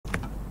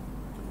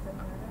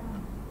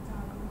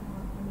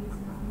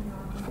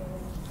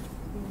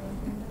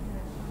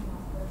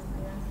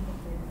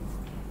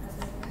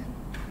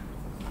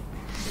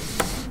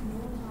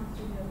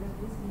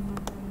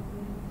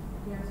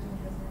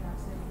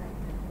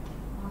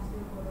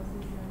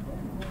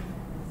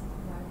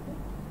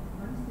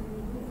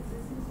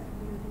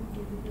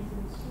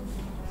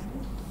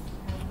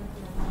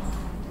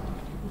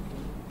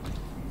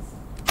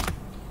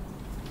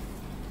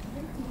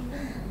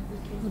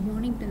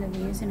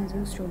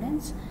Listeners,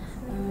 students.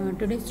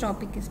 Today's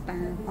topic is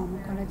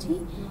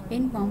pharmacology.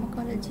 In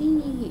pharmacology,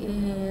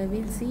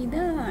 we'll see the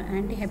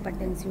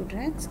antihypertensive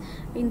drugs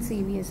in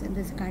CVS,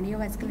 this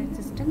cardiovascular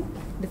system.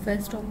 The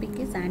first topic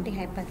is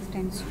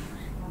antihypertensive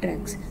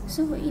drugs.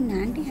 So in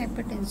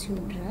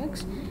antihypertensive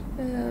drugs,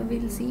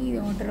 we'll see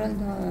what are all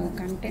the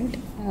content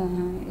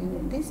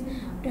in this.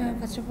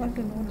 First of all,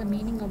 to know the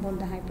meaning about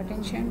the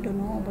hypertension, to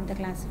know about the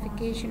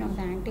classification of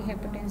the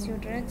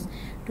antihypertensive drugs,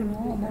 to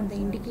know about the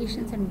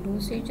indications and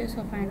dosages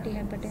of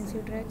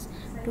antihypertensive drugs,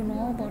 to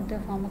know about the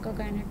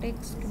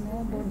pharmacokinetics, to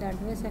know about the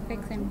adverse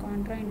effects and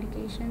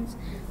contraindications,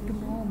 to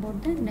know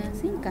about the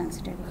nursing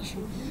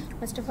consideration.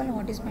 First of all,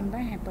 what is meant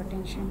by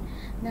hypertension?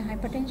 The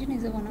hypertension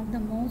is one of the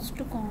most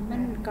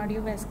common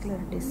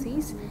cardiovascular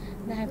disease.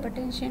 The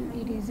hypertension,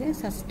 it is a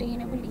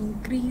sustainable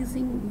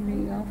increasing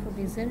of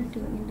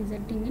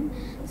resulting in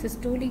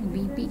systolic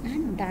BP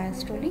and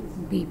diastolic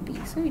BP.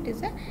 So it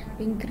is a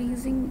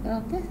increasing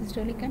of the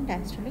systolic and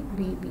diastolic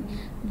BP.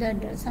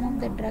 Some of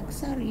the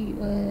drugs are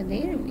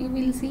there. We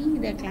will see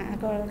the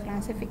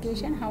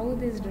classification, how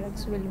these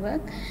drugs will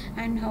work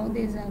and how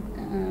these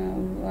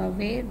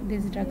where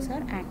these drugs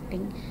are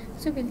acting.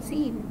 So we'll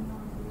see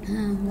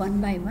one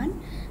by one.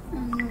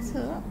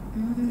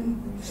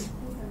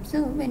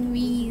 So when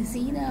we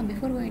see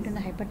before going to the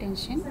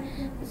hypertension,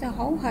 so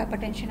how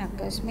hypertension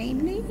occurs?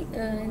 Mainly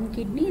in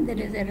kidney, there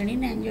is a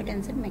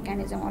renin-angiotensin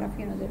mechanism. All of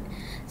you know that.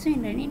 So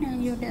in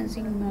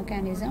renin-angiotensin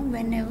mechanism,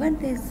 whenever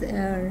this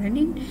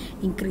renin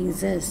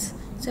increases,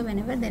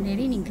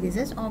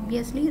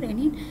 obviously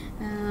renin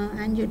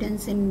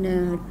angiotensin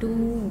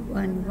 2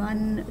 and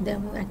 1,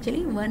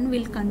 actually 1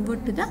 will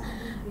convert to the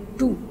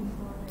 2.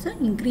 So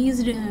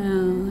increased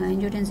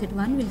angiotensin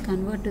 1 will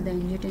convert to the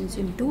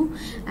angiotensin 2,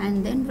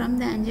 and then from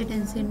the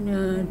angiotensin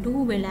 2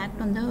 will act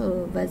on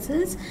the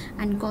vessels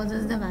and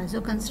causes the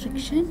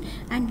vasoconstriction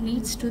and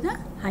leads to the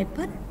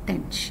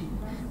hypertension.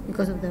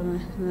 Because of the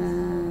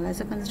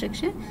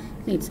vasoconstriction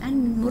leads,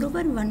 and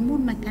moreover one more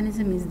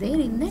mechanism is there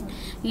in that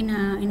in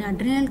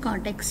adrenal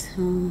cortex,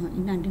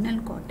 in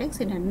adrenal cortex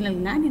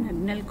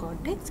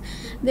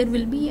there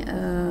will be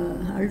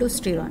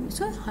aldosterone.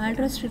 So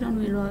aldosterone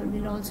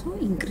will also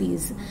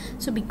increase.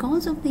 So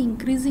because of the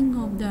increasing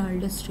of the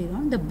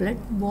aldosterone, the blood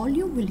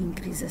volume will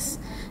increases.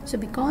 So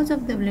because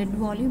of the blood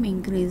volume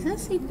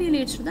increases, it will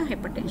leads to the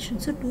hypertension.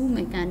 So two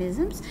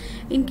mechanisms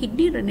in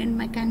kidney: renin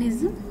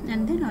mechanism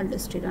and then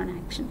aldosterone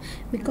action.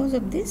 Because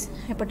of this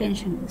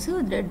hypertension,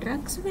 so the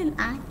drugs will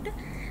act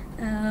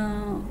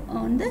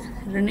on the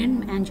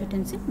renin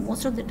angiotensin.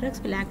 Most of the drugs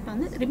will act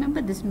on the,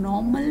 remember this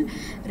normal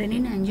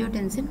renin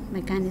angiotensin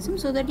mechanism,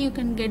 so that you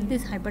can get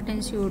these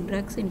hypertensive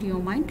drugs into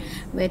your mind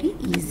very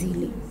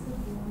easily.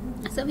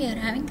 So we are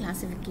having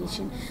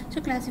classification.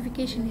 So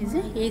classification is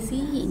a ACE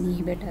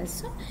inhibitors.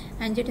 So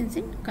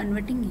angiotensin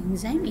converting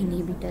enzyme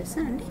inhibitors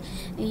and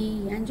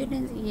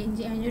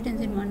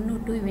angiotensin 1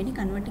 2 ఇవన్నీ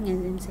converting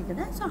enzymes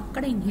కదా. So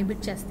అక్కడ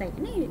inhibit చేస్తాయి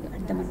అని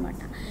అర్థం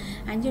అనమాట.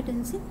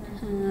 angiotensin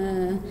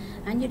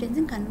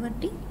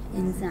converting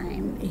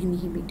enzyme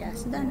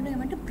inhibitors. దాంట్లో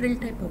ఏమంటే Pril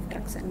type of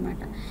drugs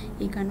అనమాట.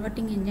 ఈ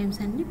కన్వర్టింగ్ ఎంజైమ్స్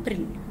అన్ని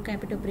ప్రిల్,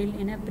 క్యాపిటోప్రిల్,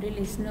 ఎనాప్రిల్,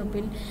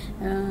 ఇస్నోప్రిల్,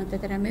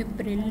 తర్వాత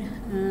రమిప్రిల్,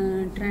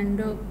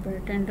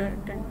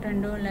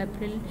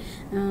 ట్రెండోలాప్రిల్,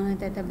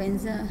 తర్వాత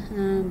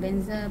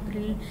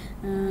బెంజాప్రిల్,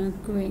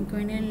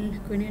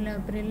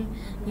 క్వినిలాప్రిల్,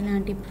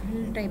 ఇలాంటి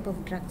ప్రిల్ టైప్ ఆఫ్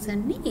డ్రగ్స్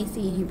అన్ని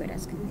ఏసీ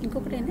ఇన్హిబిటర్స్.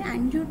 ఇంకొకటి ఏంటంటే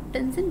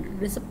angiotensin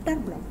receptor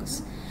blockers.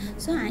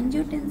 So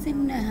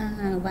angiotensin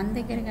 1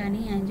 దగ్గర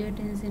కానీ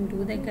యాంజియోటెన్సిన్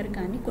 2 దగ్గర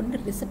కానీ కొన్ని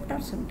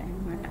రిసెప్టార్స్ ఉంటాయి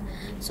అన్నమాట.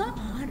 సో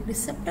ఆ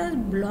రిసెప్టార్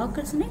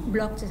బ్లాకర్స్ని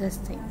బ్లాక్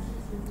చేసేస్తాయి.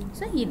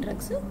 సో ఈ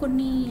డ్రగ్స్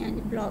కొన్ని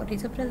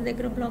రిసెప్టర్స్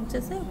దగ్గర బ్లాక్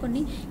చేస్తాయి,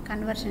 కొన్ని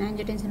కన్వర్షన్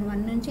యాంజియోటెన్సిన్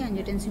 1 నుంచి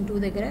యాంజియోటెన్సిన్ 2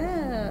 దగ్గర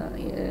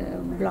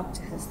బ్లాక్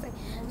చేసేస్తాయి.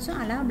 సో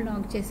అలా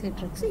బ్లాక్ చేసే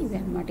డ్రగ్స్ ఇవి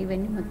అనమాట.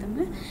 ఇవన్నీ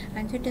మొత్తంగా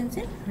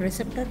యాంజియోటెన్సిన్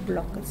రిసెప్టర్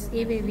బ్లాకర్స్.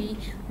 ఏవేవి?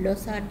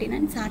 లోసార్టిన్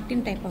అండ్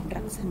సార్టిన్ టైప్ ఆఫ్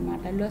డ్రగ్స్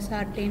అనమాట.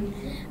 లోసార్టిన్,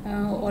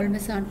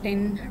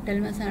 ఓల్మెసార్టిన్,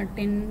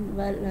 టెల్మెసార్టిన్,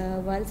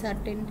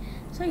 వాల్సార్టిన్.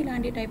 సో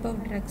ఇలాంటి type of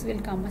drugs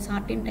will come.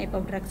 సార్టిన్ type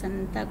of drugs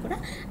అంతా కూడా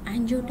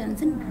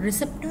angiotensin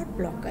receptor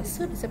blockers.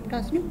 So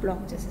రిసెప్టార్స్ని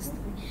black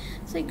చేసేస్తుంది.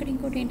 సో ఇక్కడ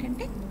ఇంకోటి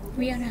ఏంటంటే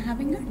వీఆర్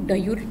హ్యావింగ్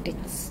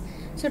డయూరిటిక్స్.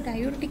 సో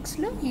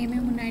డయూరిటిక్స్లో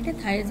ఏమేమి ఉన్నాయంటే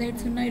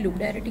థైజైడ్స్ ఉన్నాయి, లూప్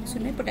డైరెటిక్స్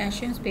ఉన్నాయి,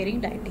 పొటాషియం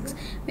స్పేరింగ్ డైరెటిక్స్.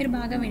 మీరు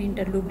బాగా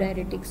వినింటారు loop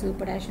diuretics,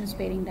 potassium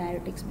sparing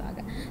diuretics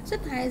బాగా. సో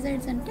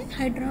థైజైడ్స్ అంటే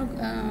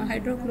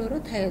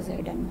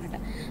హైడ్రోక్లోరోథైజైడ్ అనమాట.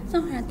 సో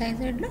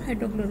థైజైడ్లో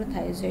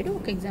హైడ్రోక్లోరోథైజైడ్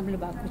ఒక ఎగ్జాంపుల్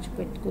బాగా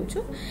పెట్టుకోవచ్చు.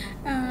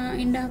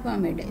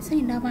 ఇండాపామైడ్. సో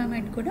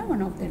ఇండాపామైడ్ కూడా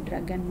వన్ ఆఫ్ ద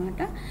డ్రగ్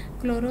అనమాట.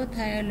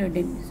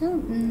 క్లోరోథైలోడిన్. సో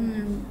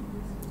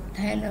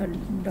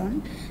థైలోడాన్.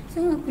 సో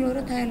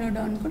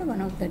క్లోరోథైలోడాన్ కూడా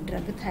one of the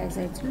drug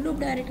థైజైడ్స్. Loop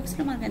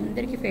డైరెటిక్స్లో మనకు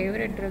అందరికీ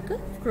favourite drug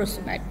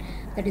క్రోస్బాట్.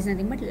 That is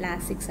nothing but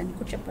Lasix అని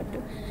కూడా చెప్పట్టు.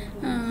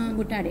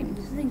 బుటాడిన్.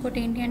 ఇంకోటి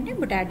ఏంటి అంటే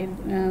బుటాడిన్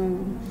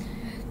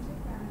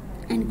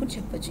అని కూడా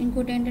చెప్పొచ్చు.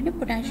 ఇంకోటి ఏంటంటే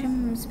potassium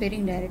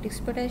sparing diuretics.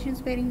 Potassium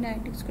sparing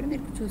diuretics కూడా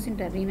మీరు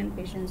చూసింటారు రీనల్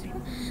పేషెంట్స్లో.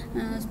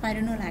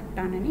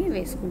 స్పైరనోలాక్టాన్ అని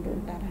వేసుకుంటూ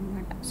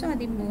ఉంటారనమాట. సో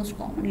అది మోస్ట్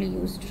కామన్లీ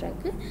యూస్డ్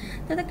డ్రగ్.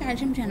 తర్వాత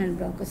calcium channel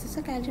blockers. So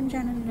calcium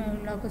channel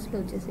బ్లాకర్స్లో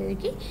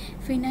వచ్చేసరికి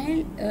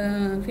ఫినైల్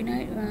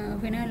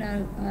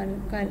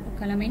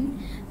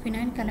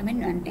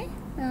కలమిన్ అంటే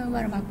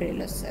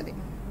వర్మాపిరిల్ వస్తుంది.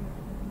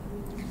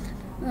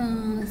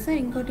 సార్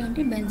ఇంకోటి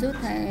ఏంటి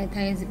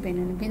బెంజోథైయాజిపిన్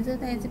అని.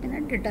 బెంజోథైయాజిపిన్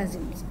అంటే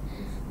డిటాజిమ్స్.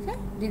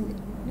 సార్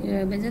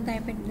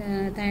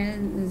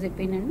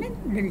బెంజోథైయాజిపిన్ అంటే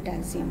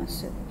డెల్టాజియం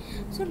వస్తుంది.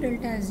 సో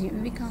డెల్టాజియం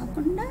ఇవి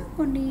కాకుండా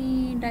కొన్ని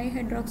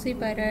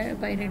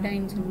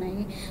డైహైడ్రాక్సీపైరిడైన్స్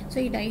ఉన్నాయి. సో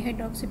ఈ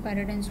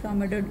డైహైడ్రాక్సీపైరిడైన్స్లో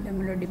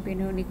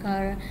అమిడోడిపిన్,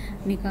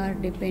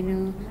 నికార్డిపిన్,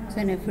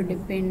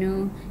 సెనెఫిడిపిన్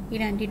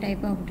ఇలాంటి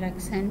టైప్ ఆఫ్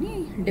డ్రగ్స్ అన్నీ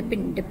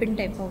డిపిన్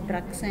టైప్ ఆఫ్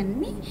డ్రగ్స్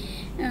అన్నీ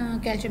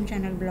కాల్షియం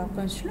ఛానల్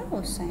బ్లాకర్స్లో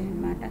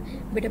వస్తాయన్నమాట.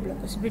 బీటా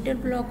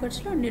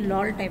బ్లాకర్స్లో అన్ని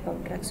లాల్ టైప్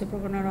ఆఫ్ డ్రగ్స్,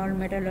 ప్రొపనోలాల్,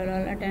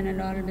 మెటలోలాల్,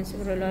 అటెనలాల్,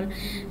 బిసిప్రోలాల్,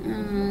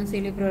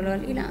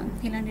 సిలిప్రోలాల్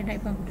ఇలాంటి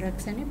టైప్ ఆఫ్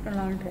డ్రగ్స్ అని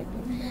ప్రొలాల్ డ్రగ్.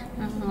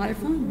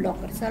 ఆల్ఫా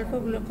బ్లాకర్స్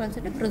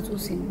అంటే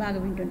ప్రొజూసిన్ బాగా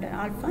వింటుంటారు.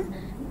 Alpha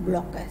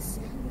blockers.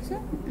 So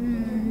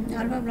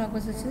alpha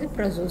blockers వచ్చేసి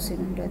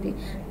ప్రొజోసిన్ ఉంటుంది,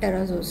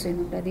 టెరాజోసిన్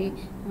ఉంటుంది,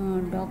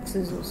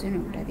 డాక్సిజోసిన్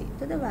ఉంటుంది.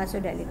 తర్వాత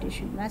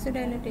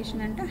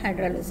వాసోడైలటేషన్ అంటే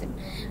హైడ్రాలజిన్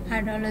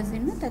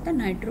తర్వాత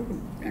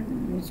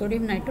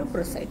సోడియం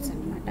నైట్రోప్రోసైడ్స్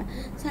అనమాట.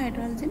 సో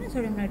హైడ్రాలజిన్,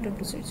 సోడియం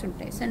నైట్రోప్రోసైడ్స్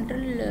ఉంటాయి.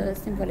 సెంట్రల్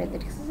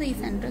సింఫోలెథెటిక్స్. సో ఈ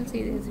సెంట్రల్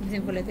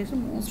సింఫోలెథెటిక్స్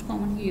మోస్ట్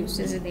కామన్గా యూస్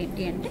చేసేది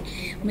ఏంటి అంటే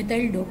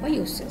మిథైల్ డోపా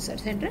యూస్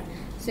చేస్తారు. సెంట్రల్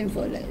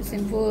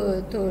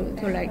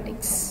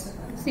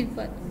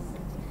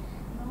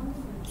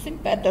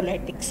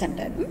సింపాథోలైటిక్స్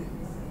అంటారు.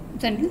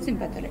 సెంట్రల్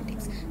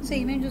సింపాథోలైటిక్స్. సో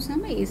ఏమేమి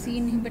చూసాము? ఏసీ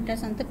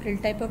ఇన్హిబిటర్స్ అంతా Pril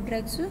type of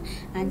drugs,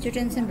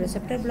 angiotensin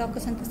receptor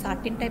blockers అంతా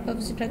సార్టిన్ type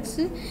of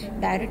drugs,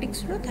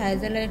 డైరెటిక్స్లో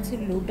థైజలైడ్స్,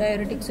 loop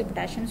diuretics,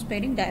 potassium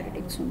స్పైరింగ్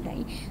diuretics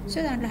ఉంటాయి. సో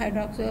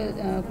దాంట్లో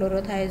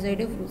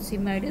క్లోరోథైజైడ్,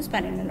 ఫ్రూసిమైడ్,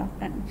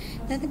 స్పైరనలాక్టన్.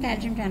 తర్వాత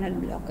కాల్షియం ఛానల్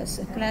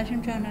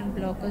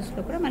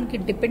బ్లాకర్స్లో కూడా మనకి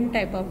డిపెండ్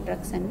టైప్ ఆఫ్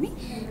డ్రగ్స్ అన్నీ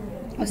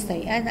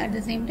వస్తాయి. అట్ ద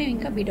సేమ్ టైం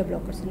ఇంకా beta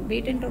బ్లాకర్స్లో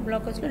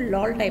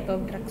Lal type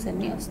of drugs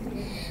అన్నీ వస్తాయి.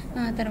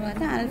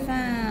 తర్వాత ఆల్ఫా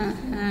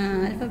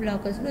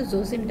బ్లాకర్స్లో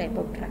జోసిన్ టైప్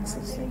ఆఫ్ డ్రగ్స్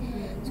వస్తాయి.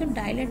 సో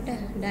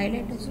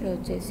డైలైటర్స్లో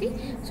వచ్చేసి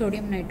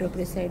సోడియం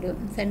నైట్రోప్రిసైడ్,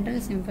 సెంట్రల్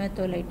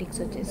సింపాథోలైటిక్స్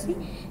వచ్చేసి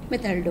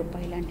మిథైల్ డోపా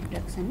ఇలాంటి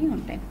డ్రగ్స్ అన్నీ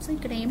ఉంటాయి. సో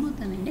ఇక్కడ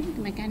ఏమవుతుందంటే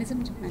మీకు మెకానిజం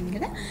చెప్పాను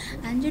కదా,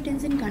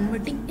 angiotensin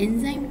converting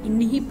enzyme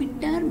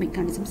inhibitor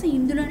mechanism. So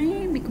ఇందులోనే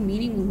మీకు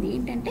మీనింగ్ ఉంది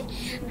ఏంటంటే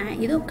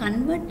ఏదో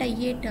కన్వర్ట్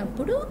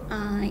అయ్యేటప్పుడు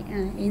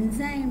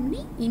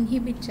ఎంజైమ్ని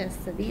ఇన్హిబిట్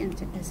చేస్తుంది అని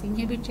చెప్పేసి,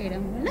 ఇన్హిబిట్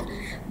చేయడం వల్ల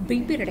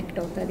బీపీ రిడక్ట్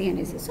అవుతుంది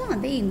అనేసి. సో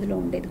అదే ఇందులో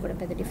ఉండేది కూడా,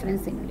 పెద్ద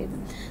డిఫరెన్స్ ఏం లేదు.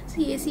 సో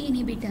ఏసీ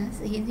ఇన్హిబిటర్స్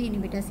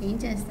ఏం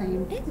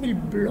చేస్తాయంటే will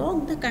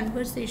block the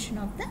conversation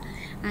of the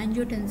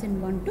angiotensin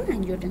 1 to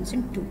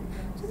angiotensin 2.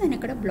 So దాన్ని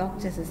ఇక్కడ బ్లాక్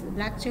చేసేస్తుంది.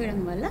 బ్లాక్ చేయడం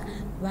వల్ల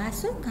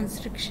వాసో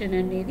కన్స్ట్రిక్షన్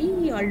అనేది,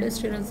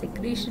 ఆల్డోస్టెరాన్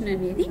సెక్రీషన్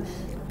అనేది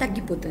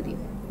తగ్గిపోతుంది,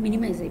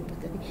 మినిమైజ్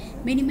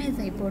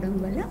అయిపోవడం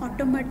వల్ల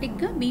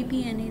ఆటోమేటిక్గా బీపీ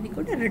అనేది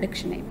కూడా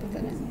రిడక్షన్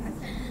అయిపోతుంది అన్నమాట.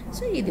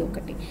 సో ఇది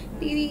ఒకటి.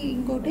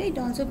 ఇంకోటి it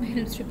also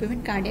helps to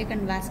prevent cardiac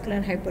and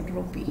vascular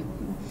hypertrophy.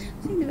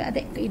 So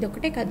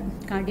ఇదొకటే కాదు,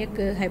 కార్డియాక్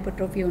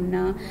హైపర్ట్రోఫీ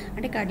ఉన్నా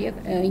అంటే కార్డియాక్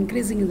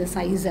ఇంక్రీజింగ్ ద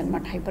సైజ్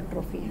అనమాట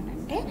హైపర్ట్రోఫీ అని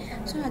అంటే.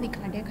 సో అది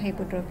కార్డియాక్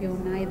హైపర్ట్రోఫీ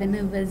ఉన్నా,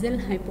 ఏదైనా వెజల్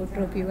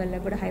హైపర్ట్రోఫీ వల్ల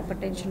కూడా హైపర్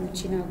టెన్షన్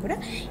వచ్చినా కూడా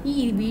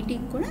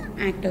వీటికి కూడా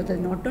యాక్ట్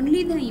అవుతుంది. నాట్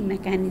ఓన్లీ ఈ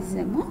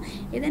మెకానిజము,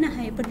 ఏదైనా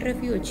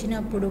హైపర్ట్రోఫీ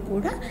వచ్చినప్పుడు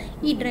కూడా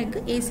ఈ డ్రగ్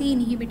ఏసీ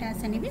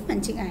ఇన్హిబిటర్స్ అనేవి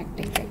మంచిగా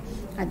యాక్ట్ అవుతాయి.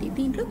 అది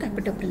దీంట్లో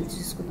క్యాపిటోప్రిల్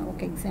చూసుకుందాం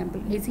ఒక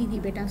example. AC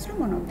ఇన్హిబిటర్స్లో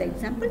one of the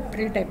example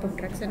Pril type of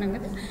drugs అన్నాం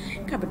కదా,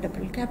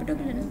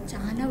 క్యాపిటోప్రిల్ అనేది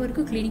చాలా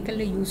వరకు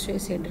క్లినికల్లో యూజ్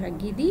చేసే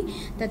డ్రగ్ ఇది.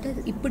 తర్వాత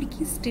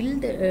ఇప్పటికీ still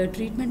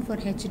treatment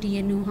for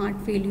హెచ్డిఎన్,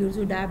 heart failures,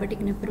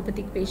 diabetic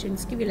నెఫ్రోపతిక్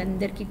పేషెంట్స్కి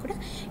వీళ్ళందరికీ కూడా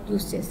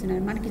యూజ్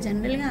చేస్తున్నారు. మనకి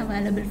జనరల్గా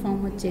అవైలబుల్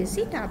ఫామ్ వచ్చేసి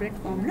టాబ్లెట్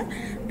ఫామ్లో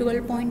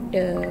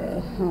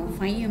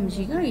 12.5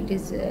 mgగా it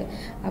is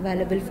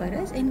available for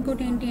us.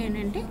 ఇంకోటి ఏంటి అని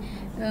అంటే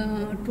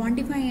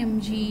 25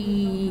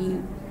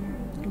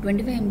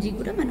 mg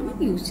కూడా మనం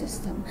యూజ్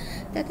చేస్తాం.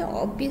 తర్వాత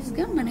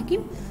ఆబ్వియస్గా మనకి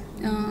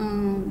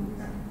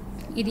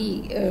ఇది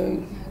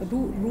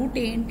రూట్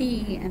ఏంటి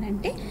అని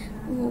అంటే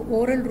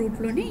ఓరల్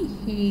రూట్లోనే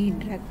ఈ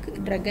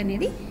డ్రగ్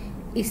అనేది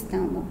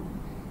ఇస్తాము.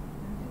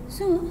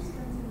 So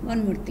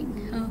one more thing,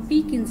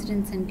 peak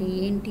incidence అంటే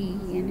ఏంటి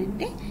అని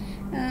అంటే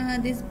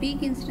this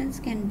peak incidence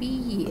can be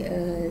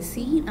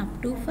seen up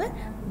to for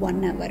 1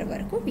 hour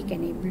వరకు we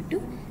can able to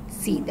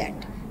see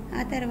that.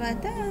 ఆ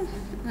తర్వాత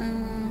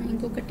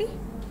ఇంకొకటి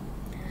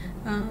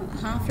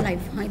హాఫ్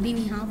లైఫ్.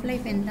 దీని హాఫ్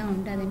లైఫ్ ఎంత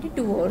ఉంటుందంటే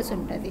 2 hours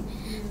ఉంటుంది.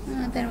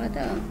 తర్వాత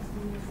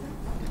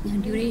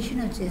డ్యూరేషన్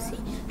వచ్చేసి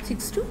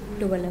 6 to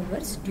 12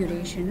 hours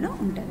డ్యూరేషన్లో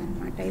ఉంటుంది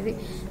అనమాట ఇది.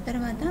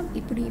 తర్వాత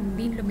ఇప్పుడు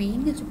దీంట్లో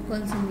మెయిన్గా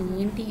చెప్పుకోవాల్సింది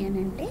ఏంటి అని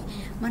అంటే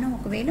మనం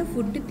ఒకవేళ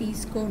ఫుడ్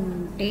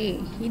తీసుకుంటే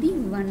ఇది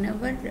 1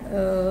 hour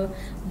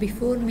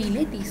బిఫోర్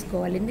మీలే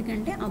తీసుకోవాలి.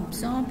 ఎందుకంటే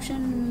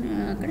అబ్జార్ప్షన్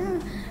అక్కడ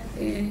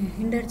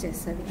హిండర్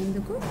చేస్తుంది.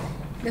 ఎందుకు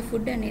ద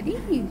ఫుడ్ అనేది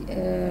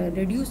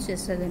రెడ్యూస్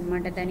చేస్తుంది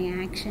అనమాట దాని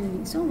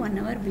యాక్షన్ని. సో 1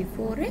 hour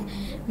బిఫోరే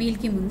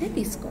మీల్కి ముందే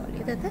తీసుకోవాలి.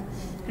 తర్వాత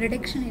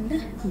reduction in the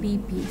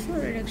BP. So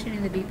reduction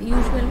in the BP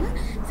యూజువల్గా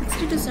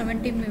 60 to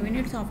 70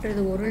 minutes after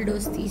the oral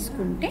dose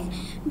తీసుకుంటే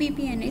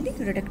బీపీ అనేది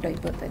రిడక్ట్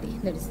అయిపోతుంది.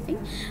 That is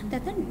thing.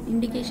 తర్వాత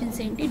ఇండికేషన్స్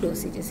ఏంటి,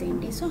 డోసేజెస్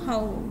ఏంటి. సో హౌ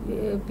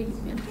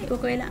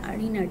ఒకవేళ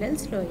ఇన్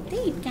అడల్ట్స్లో అయితే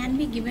it can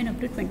be given up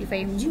to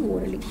 25 mg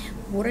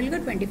ఓరల్గా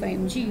 25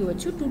 mg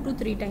ఇవ్వచ్చు. 2 to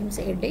 3 times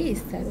a day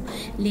ఇస్తారు.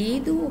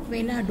 లేదు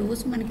ఒకవేళ ఆ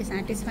డోస్ మనకి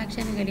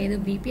సాటిస్ఫాక్షన్గా లేదు,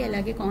 బీపీ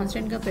అలాగే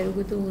కాన్స్టెంట్గా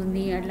పెరుగుతూ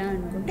ఉంది అట్లా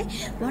అనుకుంటే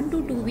 1 to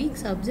 2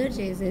 weeks అబ్జర్వ్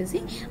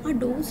చేసేసి ఆ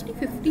డోస్ని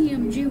 50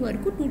 mg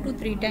వరకు 2 to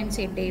 3 times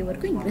a day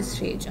వరకు ఇంక్రీజ్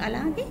చేయొచ్చు.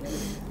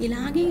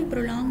 ఇలాగే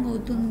ప్రొలాంగ్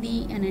అవుతుంది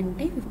అని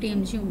అంటే 50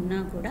 mg ఉన్నా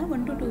కూడా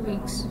 1 to 2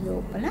 weeks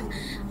లోపల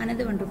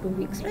అనేది 1 to 2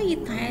 weeksలో ఈ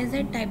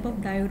థైరాయిడ్ టైప్ ఆఫ్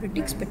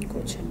డయోరెటిక్స్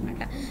పెట్టుకోవచ్చు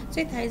అనమాట. సో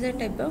ఈ thyroid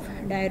type of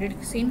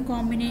డయోరెటిక్స్ in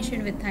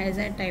combination with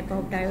thyroid type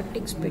of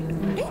డయోరెటిక్స్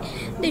పెట్టుకుంటే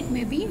దిట్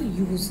మే బీ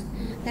యూజ్.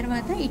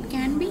 తర్వాత it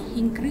can be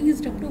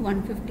increased up to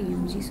 150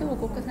 mg. So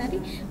ఒక్కొక్కసారి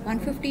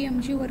 150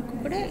 mg వరకు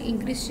కూడా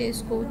ఇంక్రీజ్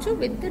చేసుకోవచ్చు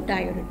విత్ ద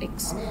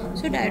డయోరెటిక్స్.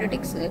 సో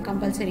డయోరెటిక్స్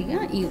కంపల్సరీగా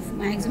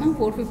మ్యాక్సిమం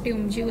 450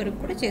 mg వరకు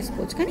కూడా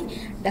చేసుకోవచ్చు. కానీ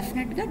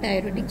డెఫినెట్గా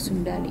డయోరెటిక్స్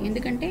ఉండాలి.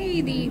 ఎందుకంటే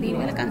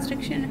దీనివల్ల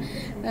కన్స్ట్రక్షన్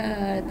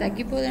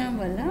తగ్గిపోవడం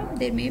వల్ల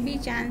there may be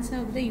chance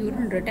of the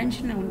urine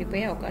retention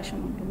ఉండిపోయే అవకాశం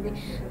ఉంటుంది.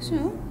 సో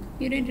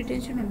యూరిన్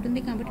రిటెన్షన్ ఉంటుంది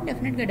కాబట్టి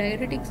డెఫినెట్గా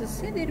డయోరెటిక్స్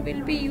ఇస్తే దేర్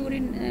విల్ బీ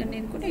యూరిన్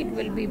అనేది కూడా it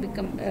will be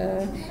become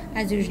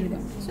as యూజువల్గా.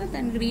 సో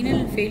దానికి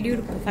renal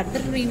failure,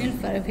 further renal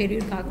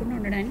failure కాకుండా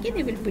ఉండడానికి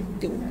they will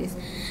pit this.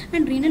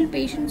 And renal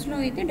పేషెంట్స్లో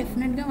అయితే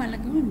డెఫినెట్గా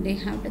వాళ్ళకు దే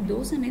హ్యావ్ ద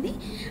డోస్ అనేది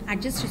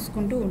అడ్జస్ట్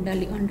చేసుకుంటూ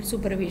ఉండాలి అండర్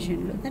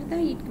సూపర్విజన్లో. తర్వాత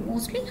it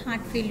mostly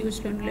heart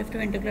ఫెయిల్యూర్స్లోను, left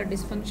ventricular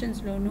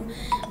డిస్ఫంక్షన్స్లోను,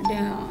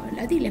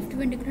 అది left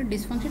ventricular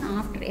dysfunction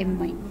after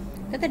MI,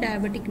 తర్వాత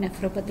డయాబెటిక్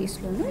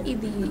నెఫ్రోపతీస్లోను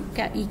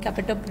ఈ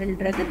కెపటోప్రిల్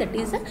drug that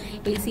is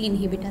AC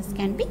inhibitors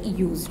can be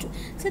used.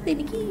 So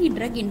దీనికి ఈ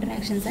డ్రగ్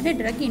ఇంటరాక్షన్స్ అంటే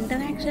డ్రగ్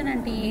ఇంటరాక్షన్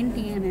అంటే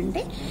ఏంటి అని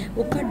అంటే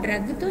ఒక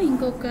డ్రగ్తో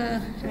ఇంకొక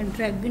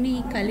డ్రగ్ని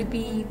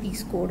కలిపి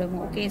తీసుకోవడము,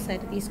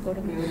 ఒకేసారి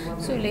తీసుకోవడము,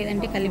 సో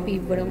లేదంటే కలిపి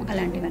ఇవ్వడం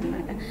అలాంటివి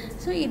అనమాట.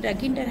 సో ఈ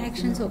డ్రగ్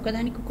ఇంటరాక్షన్స్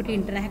ఒకదానికొకటి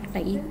ఇంటరాక్ట్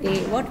అయితే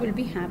what will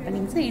be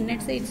happening. So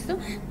NSAIDస్తో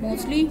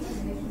mostly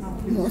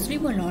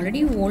వాళ్ళు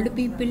already old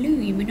people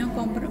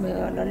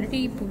already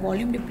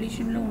volume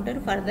డిప్లీషన్లో ఉంటారు.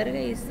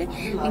 ఫర్దర్గా ఇస్తే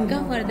ఇంకా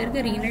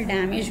ఫర్దర్గా రీనల్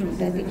డ్యామేజ్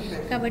ఉంటుంది.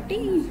 కాబట్టి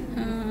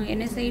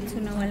NSAIDs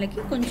ఉన్న వాళ్ళకి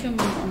కొంచెం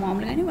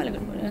మామూలుగానే వాళ్ళకి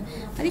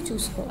అది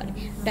చూసుకోవాలి.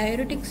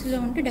 డయోరెటిక్స్లో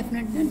ఉంటే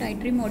డెఫినెట్గా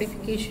డైటరీ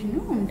మోడిఫికేషన్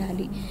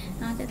ఉండాలి.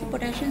 తర్వాత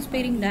పొటాషియం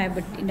స్పేరింగ్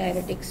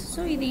డయోరెటిక్స్.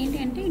 సో ఇది ఏంటి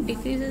అంటే it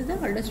decreases the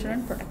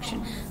aldosterone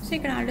production. So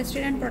ఇక్కడ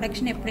ఆల్డోస్టెరాన్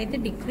ప్రొడక్షన్ ఎప్పుడైతే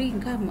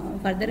ఇంకా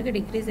ఫర్దర్గా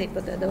డిక్రీజ్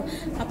అయిపోతుందో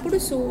అప్పుడు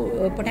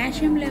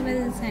పొటాషియం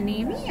లెవెల్స్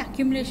అనేవి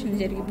అక్యుములేషన్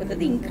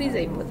జరిగిపోతుంది, ఇంక్రీజ్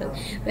అయిపోతుంది.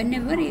 వెన్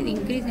ఎవర్ ఇది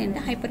ఇంక్రీజ్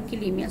అయితే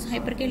హైపర్కెలీమియా. సో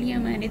హైపర్కెలీమియా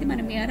అనేది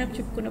మనం ఏఆర్ఎఫ్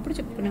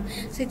చెప్పుకున్నాం.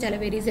 సో చాలా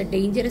very is a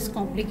dangerous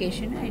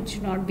complication. It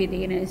should not be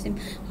there.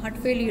 Heart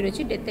failure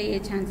వచ్చి డెత్ అయ్యే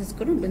ఛాన్సెస్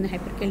కూడా ఉంటుంది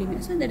హైపర్కెలీమియా.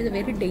 So that is a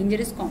very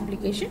dangerous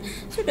complication.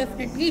 So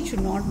definitely it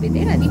should not be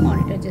there. అది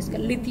monitor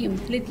చేసుకోవాలి.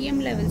 Lithium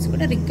levels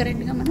కూడా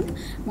రికరెంట్గా మనం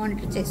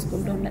monitor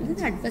చేసుకుంటూ ఉండాలి.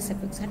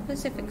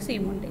 అడ్వర్స్ ఎఫెక్ట్స్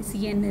ఏముంటాయి,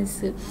 CNS,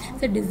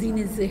 so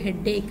dizziness,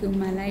 headache,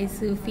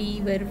 మలైస్,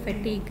 fever,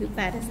 ఫెటిక్,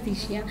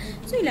 పారస్థీషియా,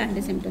 so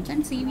ఇలాంటి సిమ్టమ్స్.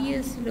 అండ్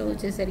CVSలో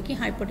వచ్చేసరికి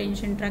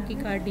hypotension,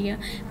 tachycardia,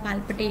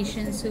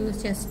 palpitations,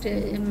 chest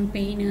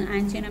pain,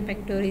 angina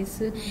pectoris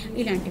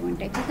ఇలాంటివి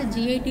ఉంటాయి. తర్వాత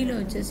GITలో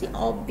వచ్చేసి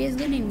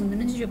ఆబ్వియస్గా నేను ముందు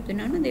నుంచి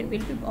చెప్తున్నాను దేర్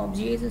విల్ బి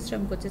GI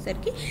సిస్టమ్కి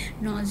వచ్చేసరికి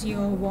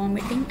nausea,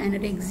 vomiting,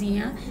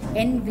 anorexia,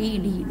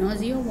 NVD,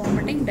 nausea,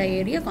 vomiting,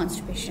 diarrhoea,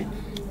 constipation,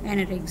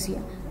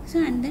 anorexia. So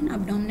and then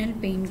abdominal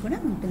pain కూడా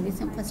ఉంటుంది.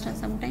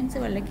 సమ్టైమ్స్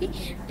వాళ్ళకి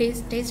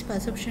టేస్ట్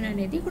పర్సెప్షన్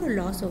అనేది కూడా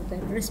లాస్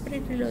అవుతారు.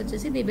 రెస్పిరేటరీలో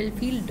వచ్చేసి they will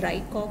feel dry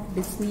cough,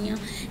 dyspnoea.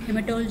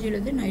 హెమటాలజీలో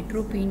అయితే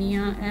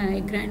నైట్రోపీనియా,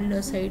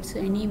 గ్రాన్యులోసైట్స్,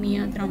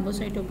 ఎనీమియా,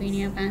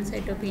 థ్రాంబోసైటోపీనియా,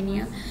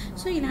 పాన్సైటోపీనియా.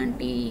 సో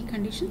ఇలాంటి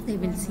conditions they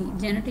will see.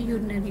 Genital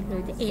యూరినరీలో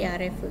అయితే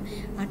ARF,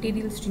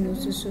 ఆర్టీరియల్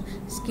స్టెనోసిస్.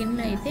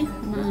 స్కిన్లో అయితే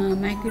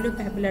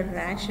మ్యాక్యులోపాపులర్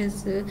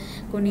ర్యాషెస్,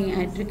 కొన్ని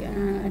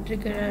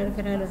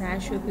అట్రికల్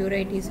ర్యాష్,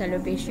 ప్యూరైటిస్,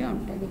 అలోపేషియా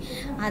ఉంటుంది.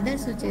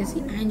 అదర్స్ వచ్చేసి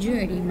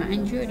యాంజియోఎడిమా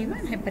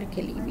అండ్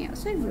హైపర్కెలీమియా.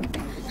 సో ఇవి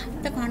ఉంటాయి.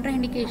 ద కాంట్రా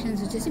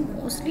ఇండికేషన్స్ వచ్చేసి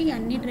మోస్ట్లీ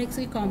అన్ని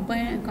డ్రగ్స్కి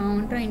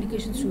కాంట్రా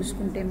ఇండికేషన్స్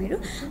చూసుకుంటే మీరు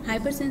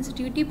హైపర్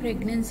సెన్సిటివిటీ,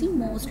 ప్రెగ్నెన్సీ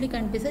మోస్ట్లీ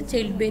కనిపిస్తే,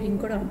 చైల్డ్ బేరింగ్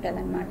కూడా ఉంటుంది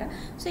అనమాట.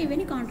 సో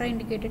ఇవన్నీ కాంట్రా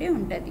ఇండికేటెడే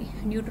ఉంటుంది.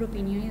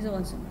 న్యూట్రోపీనియా ఈజ్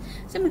ఆల్సో.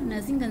 సో మన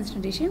నర్సింగ్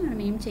కన్సల్టేషన్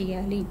మనం ఏం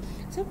చేయాలి?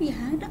 So we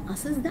have to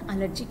assess the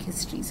allergic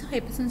history. So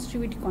hyper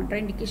sensitivity Contra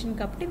indication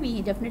కాబట్టి we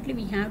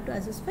have to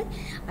assess for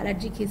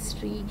allergic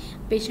history.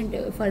 Patient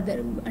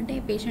further అంటే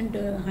పేషెంట్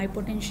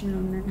హైపోటెన్షన్లో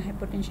ఉన్నాడు,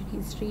 hypotension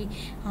history,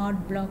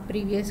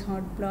 previous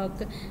heart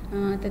block,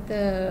 తర్వాత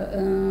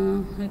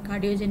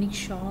cardiogenic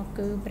shock,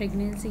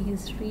 pregnancy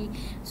history.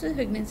 So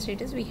pregnancy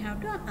status we have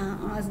to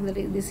ask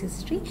this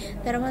history.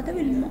 తర్వాత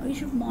we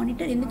should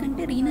monitor.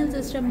 ఎందుకంటే renal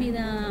system మీద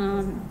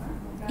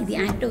ఇది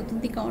act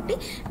అవుతుంది కాబట్టి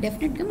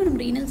డెఫినెట్గా మనం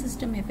రీనల్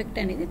సిస్టమ్ ఎఫెక్ట్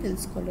అనేది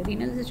తెలుసుకోవాలి.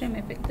 రీనల్ సిస్టమ్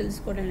ఎఫెక్ట్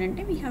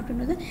తెలుసుకోవాలంటే we have to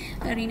know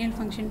the renal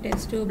function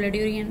test, blood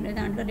urine,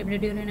 దాంట్లో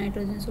blood urine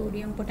nitrogen,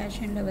 sodium,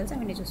 potassium levels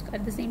అవన్నీ చూసుకోవాలి.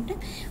 At the same time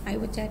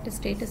ఐవోచాట్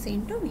status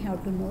ఏంటో వీ హ్యావ్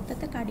టు నో.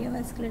 తర్వాత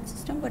cardiovascular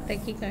system for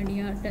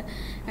tachycardia,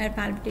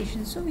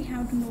 palpitations, so we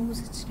have to know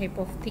such type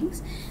of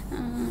things.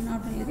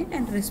 Not only that,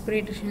 and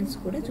respirations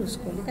కూడా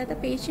చూసుకోవాలి. తర్వాత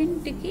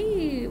పేషెంట్కి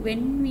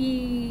when we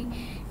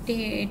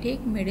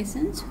take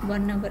medicines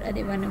 1 hour,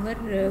 అదే 1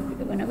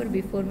 hour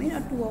before meal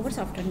or 2 hours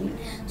after meal.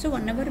 So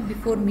 1 hour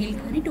before meal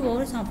కానీ 2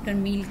 hours after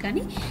meal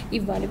కానీ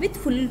ఇవ్వాలి with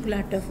full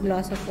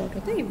glass of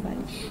వాటర్తో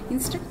ఇవ్వాలి.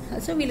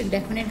 సో వీళ్ళకి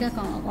డెఫినెట్గా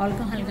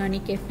ఆల్కహాల్ కానీ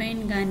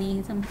కెఫైన్ కానీ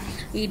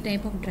ఈ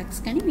టైప్ ఆఫ్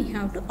డ్రగ్స్ కానీ వీ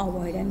హ్యావ్ టు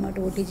అవాయిడ్ అనమాట.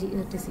 ఓటీసీ.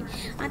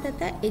 ఆ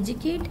తర్వాత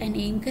educate and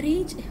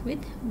encourage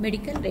with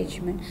medical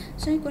regiment.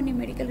 So కొన్ని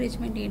మెడికల్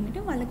రెజిమెంట్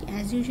ఏంటంటే వాళ్ళకి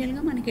యాజ్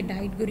యూజువల్గా మనకి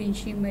డైట్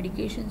గురించి,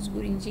 మెడికేషన్స్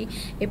గురించి,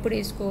 ఎప్పుడు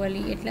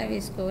వేసుకోవాలి, ఎట్లా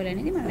వేసుకోవాలి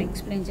అనేది మనం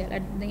ఎక్స్ప్లెయిన్ చేయాలి.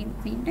 At the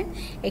same time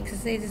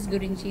exercises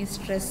గురించి,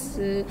 స్ట్రెస్,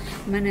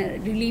 మన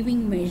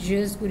రిలీవింగ్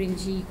మెజర్స్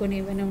గురించి కొన్ని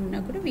ఏమైనా ఉన్నా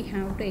కూడా we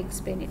have to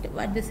explain it.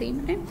 At the same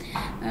time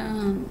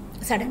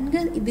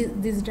సడన్గా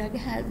this drug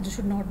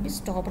should not be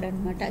stopped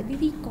అనమాట.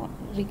 ఇది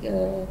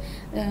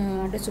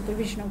under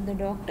supervision of the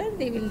doctor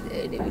they will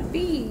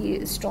be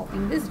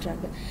stopping this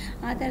drug.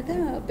 ఆ తర్వాత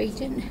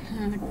పేషెంట్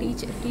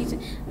టీచ్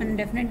అండ్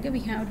డెఫినెట్గా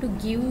we have to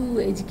give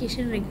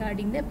education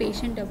regarding the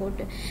patient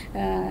about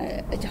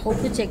how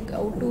to check,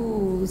 how to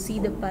see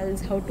the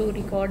pulse, how to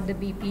record the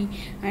BP,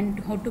 and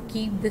how to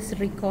keep this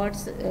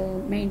records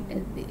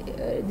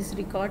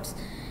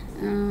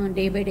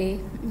day by day,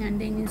 and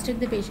then instruct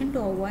the patient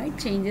to avoid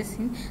changes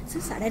in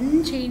sudden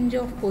change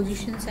of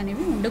positions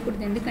అనేవి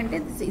ఉండకూడదు. ఎందుకంటే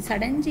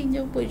sudden change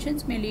of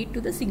positions may lead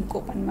to the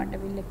syncope అనమాట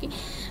వీళ్ళకి.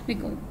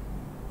 మీకు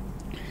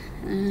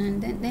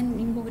then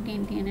ఇంకొకటి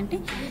ఏంటి అని అంటే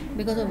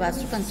బికాస్ ఆఫ్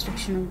వాస్ట్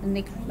కన్స్ట్రక్షన్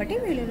ఉంటుంది కాబట్టి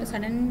వీళ్ళలో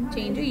సడన్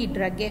చేంజ్ ఈ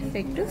డ్రగ్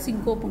ఎఫెక్ట్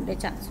సింకోప్ ఉండే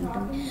ఛాన్స్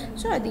ఉంటుంది.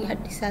 సో అది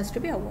has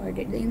to be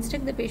avoided.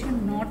 Instruct the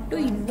patient not to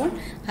involve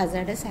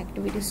hazardous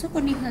activities. So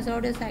కొన్ని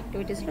హజార్డస్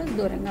యాక్టివిటీస్లో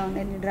దూరంగా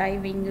ఉండాలి.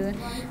 డ్రైవింగ్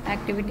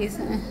యాక్టివిటీస్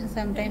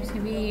సమ్టైమ్స్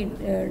ఇవి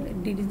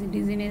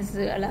డిజీనెస్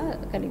అలా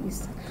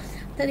కలిగిస్తాయి.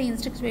 the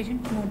instructs patient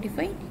to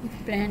notify if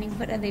planning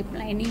for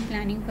any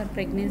planning for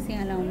pregnancy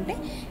ala unte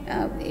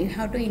you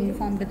have to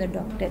inform to the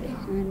doctor,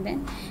 and then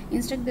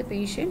instruct the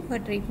patient for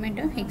treatment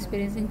of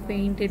experiencing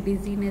faint,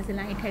 dizziness,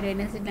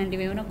 lightheadedness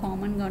ilantivi evana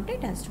common ga unte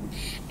it has to be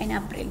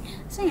enalapril.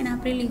 So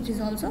enalapril it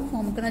is also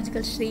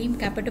pharmacological same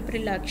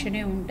captopril action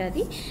e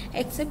untadi,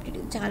 except it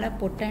is chala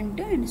potent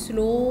and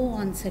slow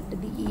onset.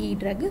 The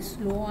drug is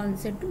slow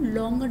onset to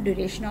longer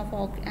duration of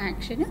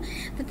action.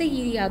 That the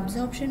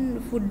absorption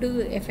food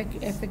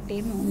effect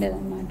ఏమి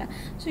ఉండదన్నమాట.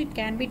 So it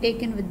can be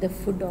taken with the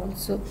food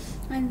also,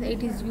 and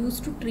it is use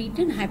to treat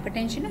in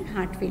hypertension and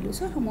heart failure.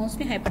 So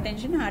mostly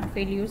hypertension, heart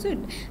failures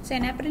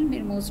సెనాప్రిల్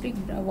మీరు mostly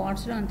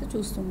వాట్స్లో అంతా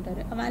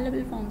చూస్తుంటారు.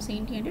 Available forms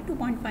ఏంటి అంటే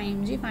 2.5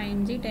 mg, 5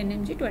 mg, 10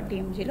 mg, 20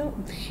 mgలో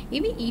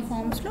ఇవి ఈ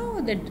ఫార్మ్స్లో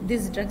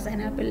this drugs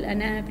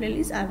ఎనాప్రిల్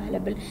is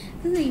available.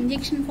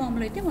 Injection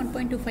ఫామ్లో అయితే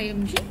 1.25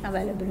 mg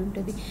available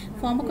ఉంటుంది.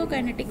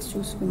 ఫార్మకోకైనెటిక్స్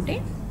చూసుకుంటే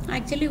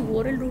actually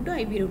oral route,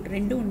 ivy route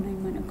రెండు ఉన్నాయి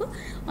మనకు.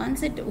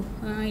 Onset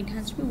it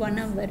has to be 1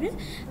 hour,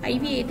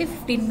 ivy అయితే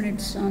 15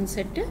 minutes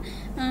onset.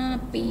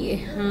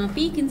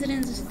 Peak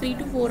incidence 3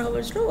 to 4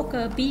 hours ఒక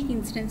పీక్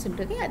ఇన్సిడెన్స్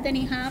ఉంటుంది.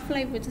 దాని హాఫ్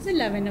లైఫ్ వచ్చేసి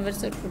 11 hours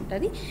వరకు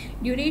ఉంటుంది,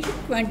 డ్యూరేషన్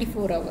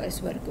 24 hours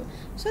వరకు.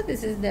 So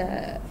this is the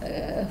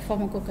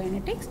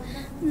pharmacokinetics.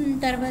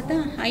 తర్వాత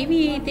ఐవీ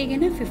అయితే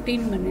కన్నా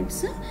 15 minutes,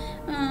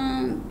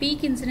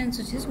 పీక్ ఇన్సిడెన్స్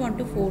వచ్చేసి 1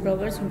 to 4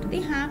 hours ఉంటుంది,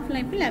 హాఫ్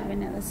లైఫ్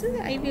 11 hours,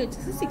 ఐవీ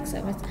వచ్చేసి 6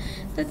 hours.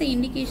 తర్వాత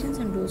ఇండికేషన్స్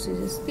అండ్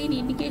డోసేజెస్. దీని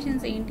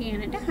ఇండికేషన్స్ ఏంటి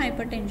అని అంటే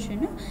hyper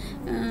tension,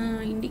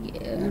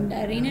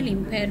 renal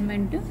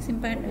impairment,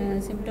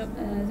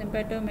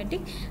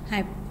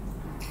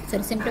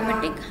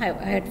 symptomatic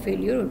heart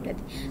failure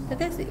ఉంటుంది.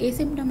 తర్వాత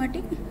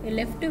ఏసిమ్టమాటిక్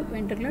లెఫ్ట్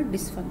వెంట్రికులర్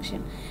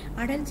డిస్ఫంక్షన్.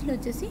 అడల్ట్స్లో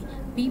వచ్చేసి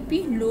BP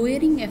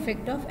lowering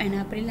effect of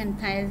ఎనాప్రిల్ and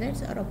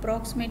thyroids are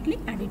approximately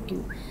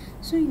additive.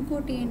 So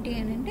ఇంకోటి ఏంటి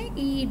అని అంటే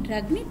ఈ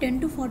డ్రగ్ని 10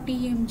 to 40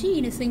 mg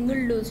in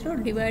single డోస్లో,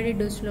 divided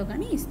డోస్లో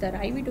కానీ ఇస్తారు.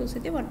 ఐవీ డోస్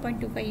అయితే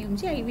 1.25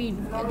 mg ఐవీ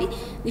ఉంటుంది.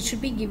 It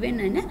should be given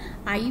an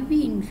ivy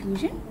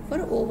infusion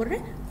for over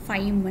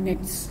 5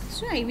 minutes.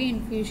 So IV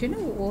infusion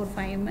over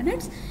 5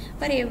 minutes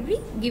for every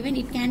given,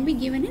 it can be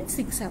given in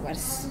 6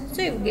 hours.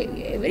 So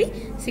every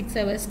 6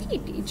 hours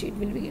it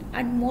will be given.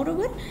 And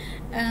moreover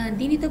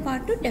దీనితో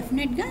పాటు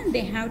డెఫినెట్గా they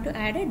have to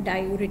add a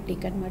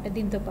diuretic అనమాట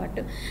దీంతో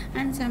పాటు.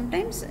 And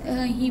sometimes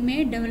he may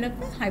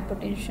develop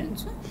hypertension.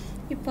 So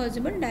if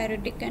possible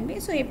diuretic can be.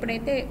 So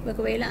ఎప్పుడైతే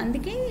ఒకవేళ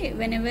అందుకే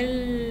when ever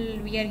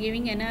we are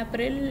giving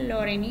ఎనాప్రిల్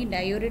or any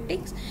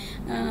diuretics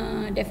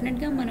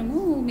డెఫినెట్గా మనము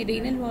మీ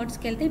రీనల్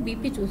వార్డ్స్కి వెళ్తే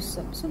బీపీ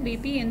చూస్తాం. సో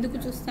బీపీ ఎందుకు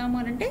చూస్తాము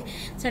అని అంటే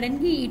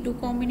సడన్గా ఈ 2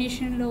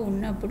 కాంబినేషన్లో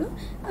ఉన్నప్పుడు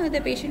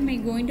the patient May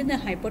going to the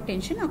hyper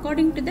tension.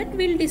 According to that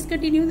will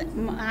discontinue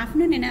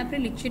afternoon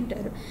ఎనాప్రిల్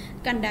ఇచ్చింటారు,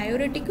 కానీ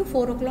డయూరిటిక్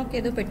 4 o'clock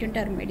ఏదో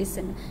పెట్టింటారు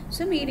మెడిసిన్.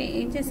 సో మీరు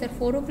ఏం చేస్తారు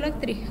 4 o'clock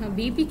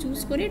బీపీ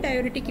చూసుకొని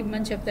డయూరిటిక్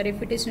ఇవ్వమని చెప్తారు.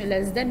 If it is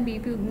less than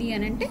BP ఉంది అని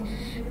అని అంటే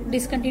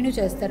డిస్కంటిన్యూ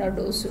చేస్తారు ఆ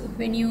dose.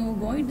 When you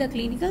go it the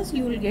clinicals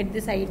you will get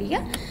this idea.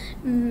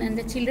 And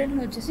the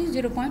చిల్డ్రన్లో వచ్చేసి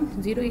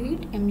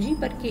 0.08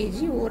 mg/kg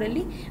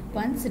ఓరల్లీ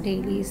వన్స్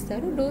డైలీ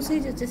ఇస్తారు.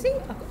 డోసేజ్ వచ్చేసి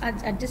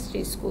అడ్జస్ట్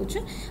చేసుకోవచ్చు.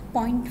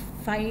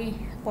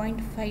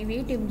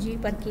 0.58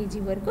 mg/kg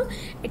వరకు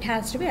it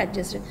has to be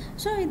adjusted.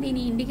 So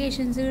దీని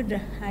indications,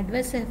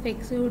 adverse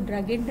effects,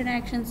 drug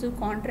interactions,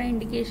 Contra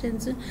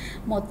indications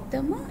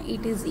మొత్తము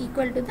it is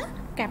equal to the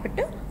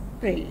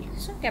captopril.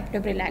 So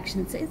captopril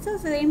actions, it's the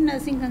same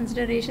nursing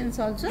considerations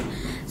also.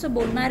 So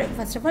bone marrow,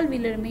 first of all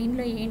వీళ్ళ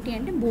మెయిన్లో ఏంటి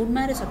అంటే bone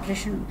marrow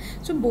separation.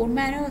 So bone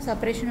marrow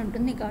separation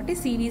ఉంటుంది కాబట్టి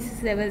CDC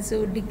levels,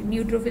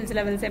 neutrophils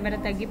levels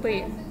ఏమైనా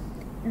తగ్గిపోయాయి,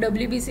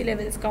 WBC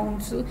levels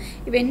counts,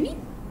 ఇవన్నీ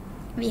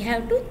we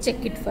have to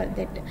check it for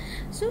that.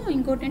 So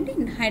ఇంకోటి అంటే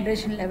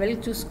హైడ్రేషన్ లెవెల్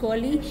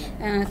చూసుకోవాలి.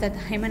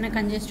 ఏమైనా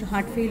కంజెస్ట్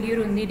హార్ట్ ఫెయిల్యూర్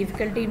ఉంది,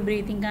 డిఫికల్టీ ఇన్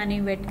బ్రీతింగ్ కానీ,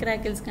 వెట్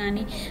క్రాకిల్స్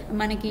కానీ,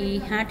 మనకి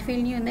హార్ట్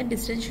ఫెయిల్యూర్ ఉంది,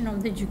 డిస్టెన్షన్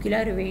ఆఫ్ ద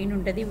జుక్యులర్ వెయిన్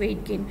ఉంటుంది,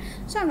 వెయిట్ గెయిన్.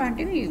 సో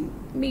అలాంటివి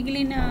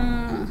మిగిలిన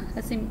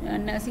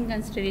నర్సింగ్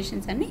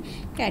కన్సిడరేషన్స్ అన్ని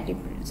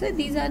category. So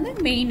these are the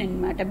main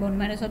అనమాట. Bone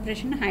marrow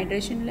separation,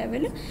 hydration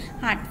level,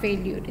 heart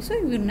failure. So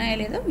ఇవి ఉన్నాయో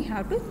లేదో we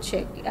have to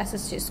check,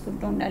 assess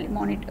చేసుకుంటూ ఉండాలి,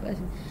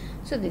 monitor.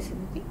 So this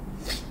is the.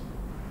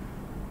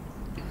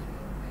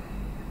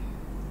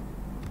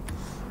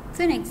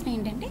 So next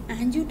ఏంటంటే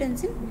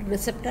యాంజియోటెన్సిన్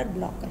రిసెప్టర్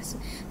బ్లాకర్స్.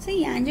 సో ఈ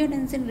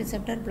angiotensin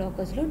receptor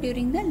బ్లాకర్స్లో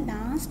during the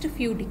last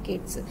few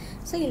decades,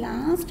 so ఈ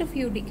last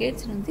few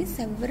decades నుంచి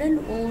several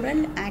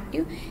oral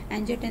active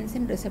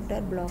angiotensin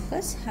receptor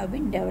blockers have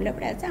been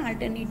developed as a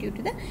alternative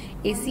to the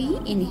ACE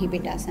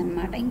inhibitors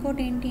అనమాట.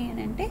 ఇంకోటి ఏంటి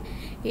అని అంటే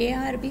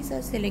ARBs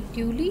are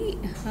selectively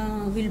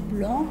will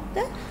block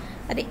the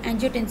అది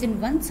angiotensin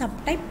 1 sub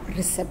type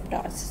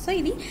receptors. So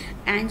ఇది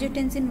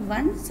angiotensin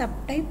 1 sub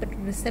type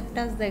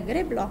receptors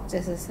దగ్గరే black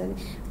చేసేస్తుంది.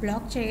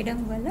 Black చేయడం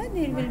వల్ల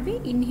there will be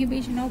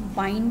inhibition of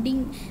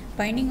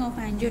binding of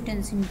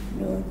angiotensin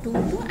 2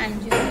 to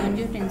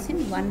angiotensin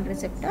 1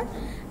 receptor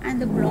and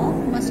the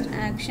black must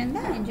action the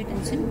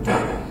angiotensin 2.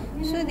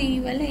 So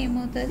దీనివల్ల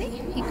ఏమవుతుంది,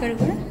 ఇక్కడ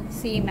కూడా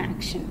same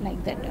action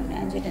like that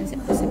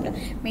angiotensin receptor.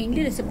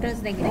 Mainly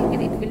receptors దగ్గర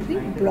it will B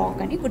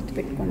block అని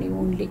గుర్తుపెట్టుకోండి.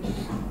 Only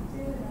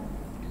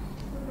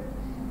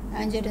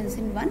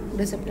angiotensin 1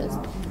 receptors.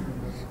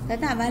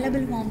 తర్వాత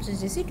available forms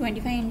వచ్చేసి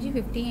 25 mg,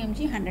 50 mg,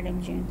 100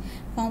 mg.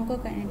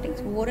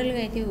 Pharmacokinetics ఓరల్గా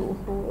అయితే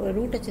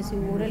రూట్ వచ్చేసి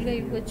ఓరల్గా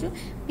ఇవ్వచ్చు.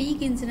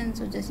 పీక్ ఇన్సిడెన్స్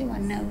వచ్చేసి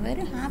 1 hour.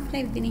 హాఫ్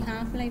లైఫ్, దీని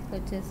హాఫ్ లైఫ్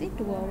వచ్చేసి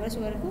 2 hours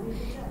వరకు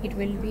ఇట్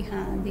విల్ బి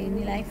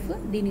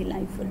దీని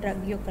లైఫ్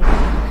డ్రగ్ యొక్క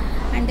life.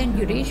 And then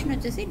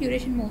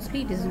duration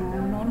mostly it is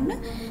known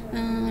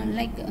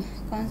like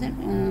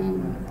concept.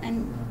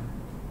 And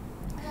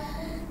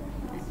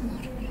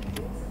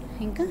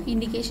ఇంకా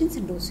ఇండికేషన్స్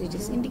అండ్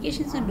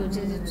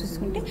డోసేజెస్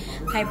చూసుకుంటే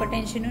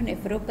hypertension,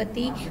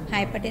 nephropathy,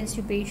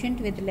 hypertensive patient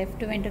with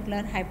left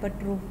ventricular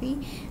hypertrophy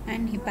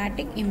and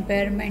హిపాటిక్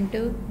impairment.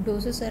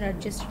 Doses are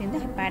adjusted in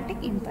the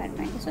హిపాటిక్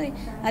impairment. So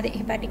అదే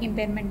హిపాటిక్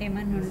impairment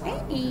ఏమన్నా ఉంటే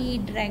ఈ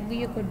drug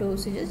యొక్క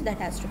dosages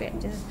that has to be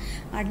adjust.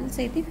 Adults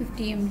అయితే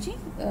 50 mg,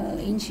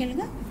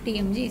 ఇనిషియల్గా 50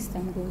 mg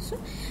ఇస్తాం dose.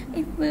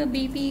 If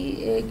BP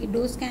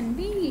dose can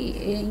be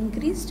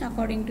increased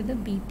according to the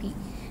BP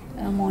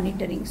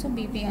monitoring. So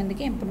BP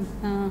అందుకే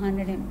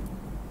 100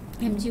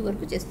 mg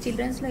వరకు చేస్తాం.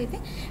 చిల్డ్రన్స్లో అయితే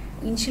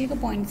ఇనిషియల్గా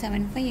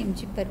 0.75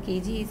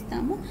 mg/kg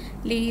ఇస్తాము.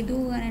 లేదు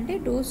అని అంటే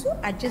డోసు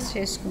అడ్జస్ట్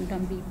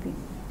చేసుకుంటాం. బీపీ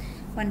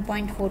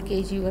 1.4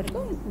 kg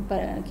వరకు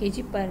kg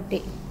పర్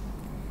డే.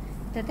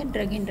 తర్వాత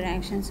డ్రగ్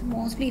ఇంటరాక్షన్స్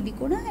మోస్ట్లీ ఇది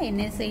కూడా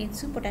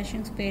ఎన్ఎస్ఐడ్స్,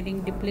 పొటాషియం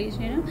స్పేరింగ్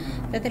డిప్లేషన్,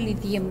 తర్వాత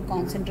లిథియం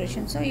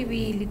కాన్సన్ట్రేషన్. సో ఇవి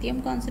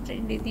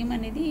లిథియం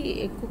అనేది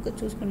ఎక్కువగా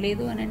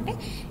చూసుకోలేదు అని అంటే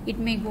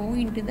it may go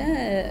in to the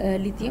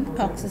lithium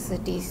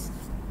టాక్సిసిటీస్.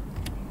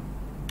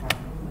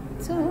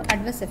 So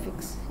adverse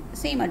effects,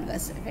 same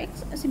adverse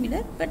effects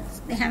similar but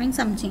having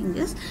some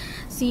changes.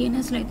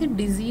 సిఎన్ఎస్లో అయితే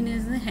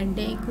డిజీనెస్,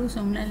 హెడేక్,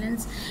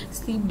 సోమ్నలెన్స్,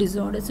 స్లీప్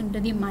డిజార్డర్స్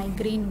ఉంటుంది,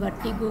 మైగ్రెయిన్,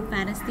 వర్టిగో,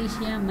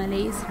 పారాస్థీషియా,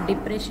 మలేస్,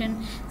 డిప్రెషన్.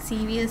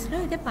 సివిఎస్లో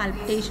అయితే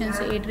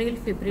palpitations, atrial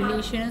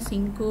fibrillation,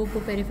 syncope,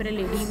 peripheral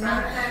oedema.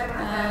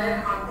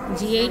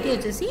 GIT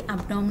వచ్చేసి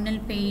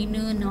abdominal pain,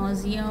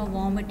 nausea,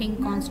 vomiting,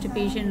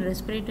 constipation,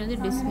 respiratory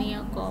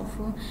dyspnoea, cough.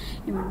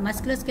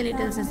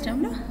 Musculoskeletal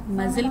సిస్టంలో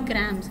muscle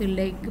cramps,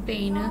 leg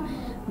pain,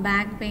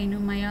 back pain,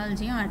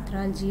 మయాలజియా,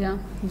 ఆర్థ్రాలజియా.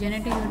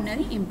 Genetic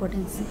urinary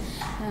importance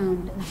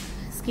ఉంటుంది.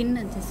 Skin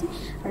వచ్చేసి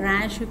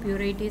rash,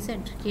 ప్యూరైటిస్,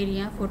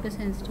 అడ్రికేరియా,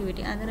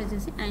 photosensitivity. Other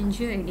వచ్చేసి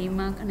angio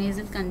oedema,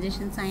 nasal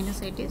congestion,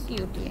 sinusitis,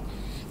 UTI.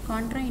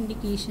 Contra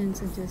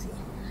indications వచ్చేసి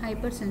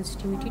hyper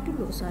sensitivity to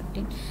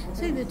లోసార్టిన్.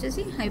 So ఇది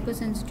వచ్చేసి hyper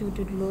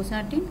sensitivity to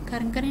లోసార్టిన్,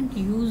 current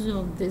use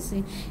of this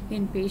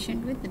in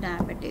patient with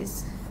diabetes.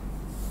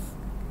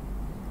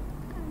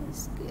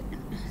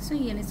 So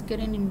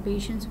Eliscarin in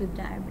patients with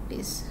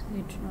diabetes,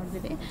 it should not be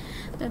there.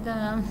 The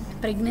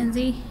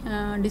pregnancy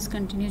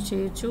discontinue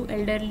cheyochu,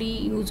 elderly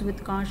use with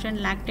caution,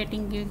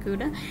 lactating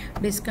kuda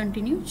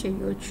discontinue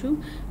cheyochu,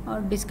 or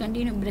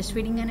discontinue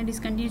breastfeeding ana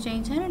discontinue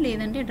cheyinchali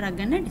ledante drug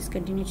ana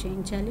discontinue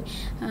cheyinchali.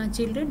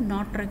 Children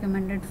not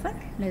recommended for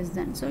less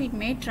than. So it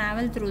may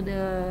travel through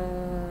the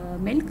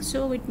milk, so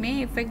it may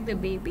affect the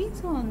baby.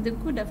 So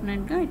అందుకు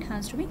డెఫినెట్గా it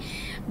has to be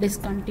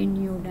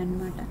discontinued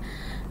అన్నమాట.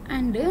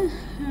 And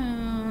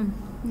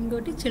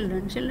ఇంకోటి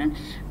children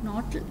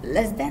not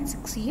less than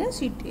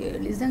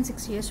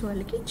 6 years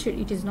వాళ్ళకి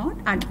it is not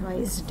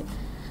advised.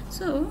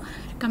 So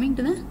coming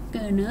to the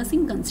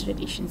nursing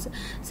considerations.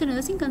 So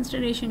nursing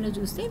కన్సిడరేషన్లో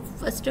చూస్తే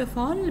first of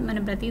all మన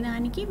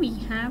ప్రతిదానికి we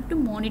have to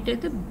monitor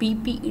the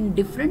BP in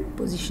different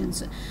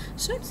positions.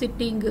 So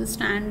sitting,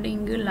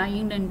 standing,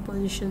 lying and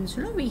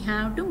పొజిషన్స్లో we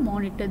have to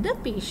monitor the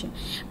patient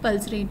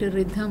pulse rate,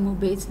 rhythm,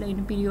 base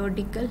line,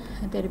 periodical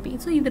therapy.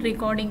 So ఇది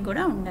recording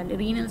కూడా ఉండాలి.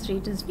 Renal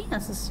స్టేటస్ని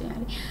assess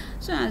చేయాలి.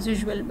 So as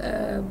usual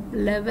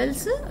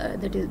levels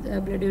that is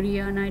blood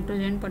urea,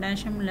 nitrogen,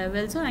 potassium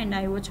levels and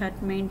IO chart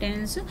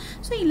maintenance.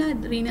 So ఇలా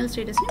renal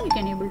స్టేటస్ని we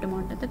can able to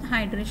monitor. తర్వాత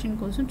hydration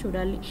కోసం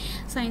చూడాలి.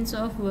 Science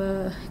of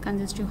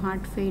congestive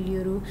heart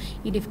failure,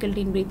 ఈ difficulty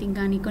in breathing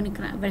కానీ, కొన్ని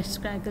breast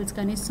క్రాకల్స్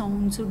కానీ,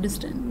 sounds,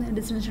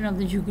 distension of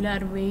the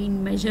jugular vein,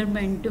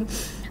 measurement.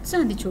 So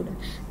అది చూడాలి.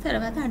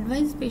 తర్వాత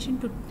advise patient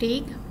to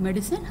take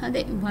medicine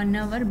అదే 1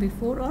 hour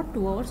before are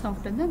 2 hours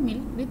after the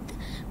meal with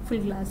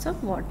full glass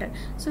of water.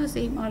 So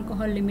same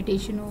alcohol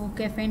limitation,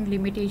 caffeine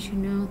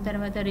limitation,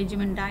 తర్వాత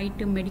regiment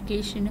diet,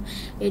 medication,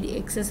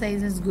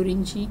 exercises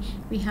గురించి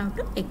we have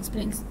to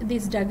explain.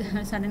 This drug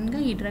సడన్గా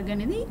ఈ drug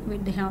అనేది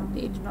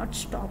it not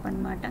stop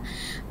అనమాట.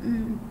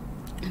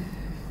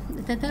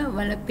 తర్వాత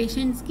వాళ్ళ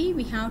పేషెంట్స్కి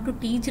we have to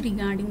teach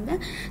regarding the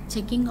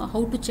checking,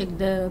 how to check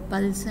the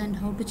pulse and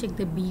how to check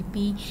the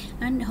BP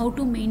and how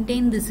to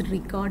maintain this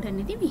record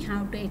అనేది we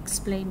have to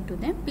explain to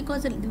them.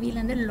 Because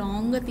వీళ్ళందరూ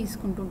లాంగ్గా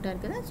తీసుకుంటుంటారు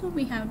కదా. So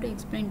we have to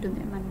explain to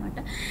them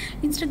అనమాట.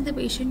 Instruct the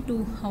patient to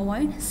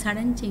avoid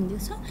sudden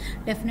changes. So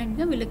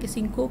డెఫినెట్గా వీళ్ళకి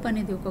syncope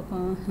అనేది ఒక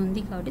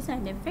ఉంది కాబట్టి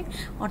సైడ్ ఎఫెక్ట్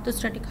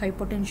ఆర్థోస్టాటిక్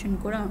హైపోటెన్షన్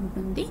కూడా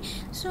ఉంటుంది.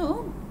 సో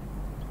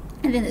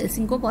అదే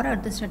syncope are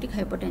orthostatic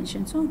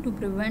hypotension. So to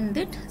prevent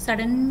that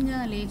సడన్గా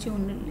లేచి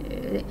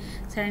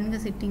సడన్గా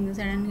సిట్టింగ్,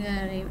 సడన్గా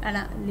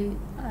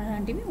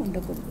అలాంటివి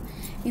ఉండకూడదు.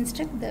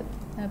 Instruct the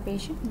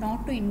patient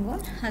not to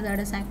involve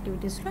others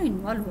యాక్టివిటీస్లో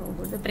ఇన్వాల్వ్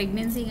అవ్వకూడదు.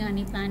 ప్రెగ్నెన్సీ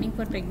కానీ, ప్లానింగ్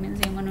ఫర్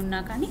ప్రెగ్నెన్సీ ఏమైనా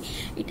ఉన్నా కానీ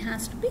it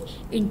has to be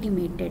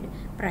intimated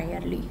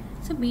ప్రయర్లీ.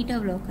 So beta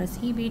blockers,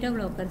 ఈ బీటా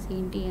బ్లాకర్స్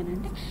ఏంటి అని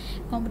అంటే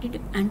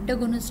competitive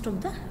antagonist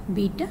of the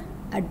beta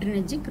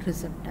అడ్రినర్జిక్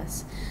receptors.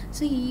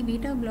 So ఈ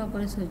బీటా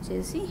బ్లాకర్స్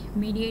వచ్చేసి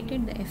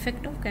mediated the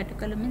effect of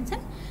క్యాటకోలమిన్స్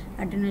and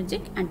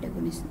అడ్రినర్జిక్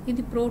antagonist.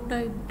 ఇది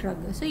ప్రోటైప్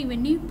డ్రగ్. సో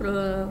ఇవన్నీ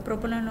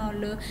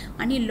ప్రొపనలాల్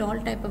అని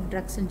లాల్ టైప్ ఆఫ్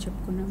డ్రగ్స్ అని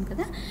చెప్పుకున్నాం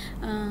కదా.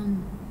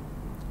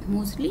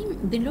 మోస్ట్లీ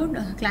దీనిలో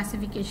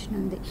క్లాసిఫికేషన్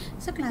ఉంది.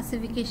 సో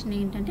క్లాసిఫికేషన్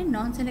ఏంటంటే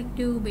non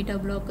selective beta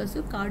blockers,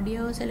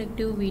 cardio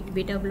selective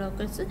beta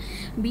blockers,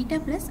 beta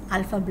plus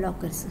alpha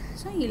blockers.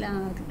 So ఇలా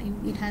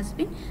ఇట్ హ్యాస్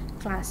బీన్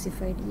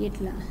క్లాసిఫైడ్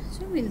ఇట్లా.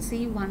 So will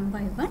see 1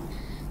 by 1.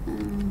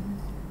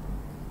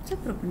 So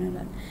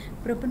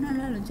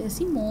ప్రొపనలాల్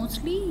వచ్చేసి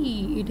mostly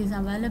it is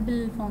available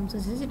forms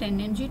వచ్చేసి 10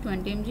 mg,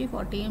 20 mg,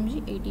 40 mg,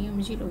 80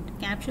 mgలో ఉంటుంది.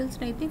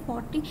 క్యాప్షూల్స్లో అయితే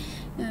 40,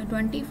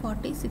 20,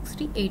 40,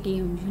 60, 80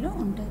 mgలో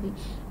ఉంటుంది.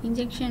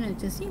 Injection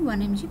వచ్చేసి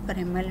 1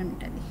 mg/ml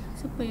ఉంటుంది.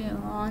 So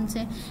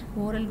onset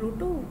oral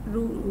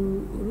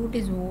route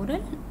is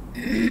oral.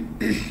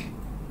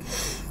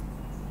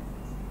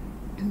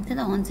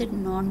 తర్వాత onset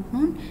not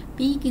known.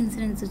 Peak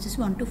incidence వచ్చేసి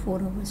 1 to 4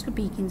 hours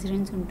పీక్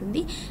ఇన్సిడెన్స్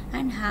ఉంటుంది.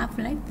 And half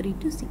life 3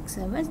 to 6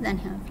 hours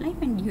దాని half life.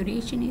 And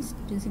duration is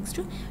 6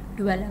 to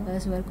 12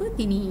 hours వరకు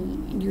దీని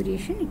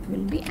duration it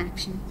will be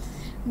action.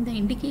 The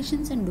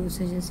indications and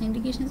dosages.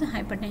 Indications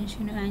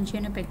hypertension,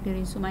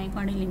 యాంజియోపెక్టరీస్,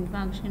 మైకార్డియల్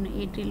infarction,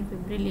 atrial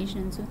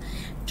ఫిబ్రిలేషన్స్,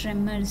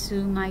 tremors,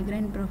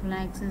 migraine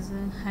prophylaxis,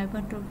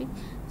 hypertrophic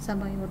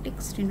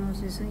సబయోటిక్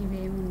stenosis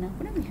ఇవేమి ఉన్నా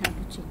కూడా we have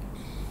to check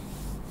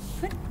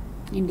for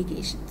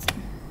indications.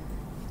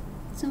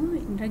 So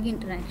drug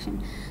interaction.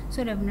 So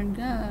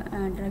డెఫినెట్గా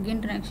drug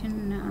interaction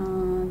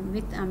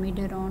with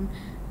అమిడరాన్,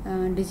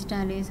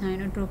 digitalis,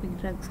 ionotropic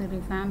drugs,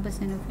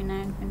 rifampicin,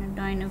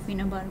 ఫినాయిన్,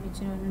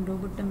 ఫినోబార్బిటోల్,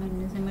 డోబుటమిన్,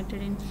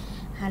 సిమెటరిన్,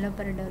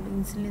 హాలోపెరిడాల్,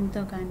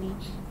 ఇన్సులిన్తో కానీ,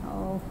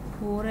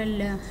 oral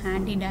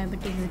anti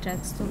diabetic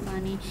డ్రగ్స్తో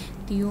కానీ,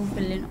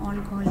 theophylline,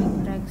 alcoholic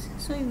drugs.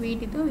 So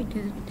వీటితో it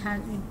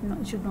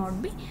should not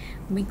be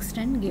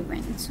mixed and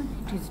given. So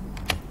it is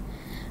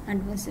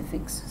adverse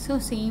effects. So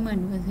same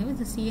adverse effects.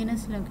 The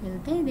CNSలోకి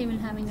వెళ్తే they will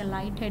having a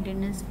light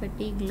headedness,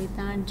 fatigue,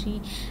 lethargy,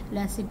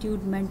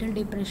 lassitude, mental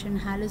depression,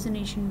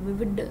 hallucination,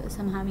 vivid,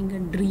 some having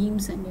a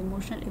dreams and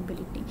emotional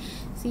ability.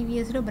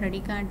 CVSలో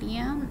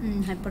బ్రడికార్డియా,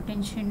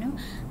 hypertension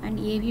and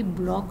ఏవి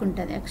black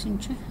ఉంటుంది action.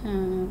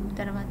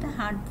 తర్వాత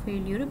heart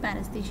failure,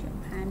 పారాస్థీషియా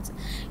of hands.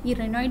 ఈ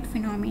రెనాయిడ్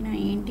phenomena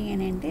ఏంటి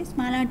అని అంటే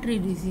small artery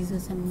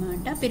diseases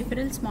అనమాట.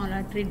 Peripheral small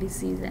artery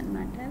disease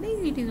అనమాట. అది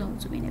it is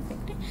also been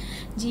affected.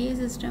 GA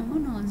system,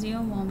 nausea,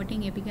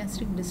 vomiting,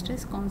 epigastric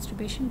distress,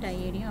 constipation,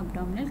 diarrhea,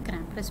 abdominal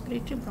cramp,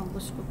 respiratory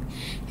bronchoscopy.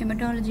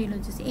 Hematology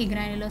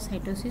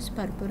agranulocytosis,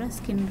 purpura,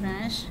 skin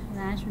rash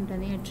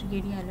ఉంటుంది,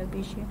 urticaria,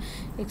 alopecia,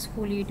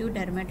 exfoliative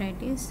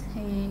dermatitis,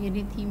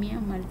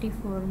 erythema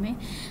multiforme,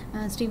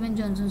 Stevens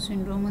Johnson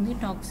syndrome ఉంది,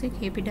 toxic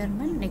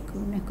epidermal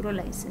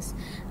necrolysis,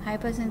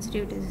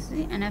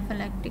 hypersensitivity,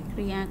 anaphylactic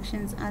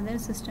reactions, other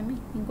systemic,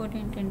 ఇంకోటి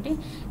ఏంటంటే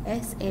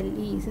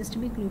SLE,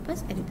 systemic lupus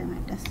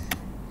erythematosus.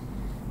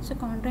 So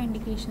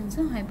contraindications: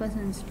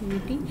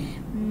 hypersensitivity,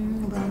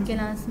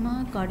 bronchial asthma,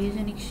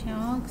 cardiogenic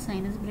shock,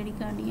 sinus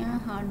bradycardia,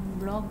 heart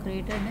block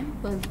greater than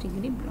first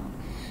degree block.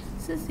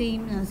 So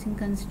same nursing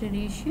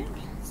consideration,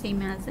 same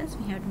as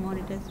we have to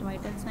monitor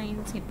vital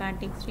signs,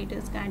 hepatic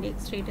status, cardiac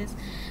status.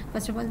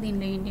 First of all,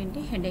 దీనిలో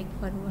ఏంటంటే headache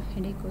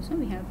కోసం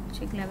we have to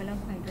check level of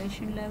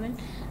hydration level,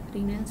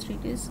 renal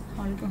status,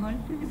 alcohol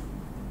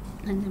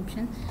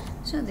consumption.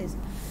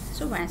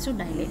 So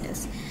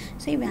vasodilators.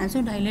 So ఈ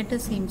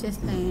vasodilators ఏం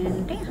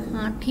చేస్తాయంటే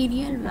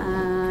arterial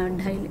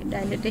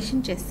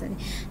dilatation చేస్తుంది.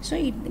 So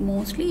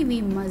mostly ఇవి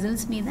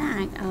muscles మీద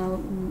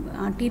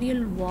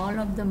arterial wall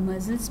of the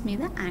muscles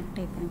మీద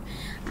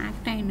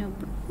యాక్ట్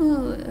అయినప్పుడు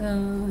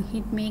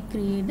it may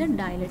create the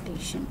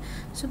dilatation.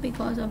 So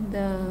because of the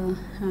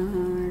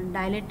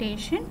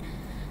dilatation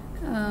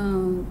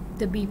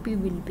the BP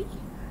will be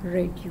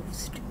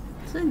reduced.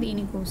 So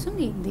దీనికోసం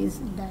this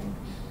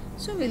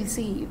So we'll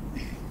see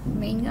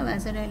mainly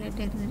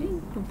vasodilators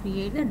to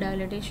create the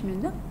dilatation in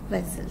the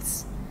vessels.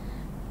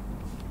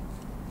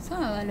 So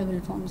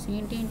available forms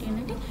ఏంటి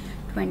అంటే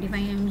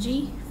 25 mg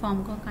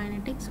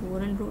pharmacokinetics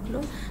oral route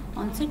లో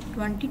onset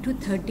 20 to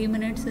 30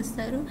 minutes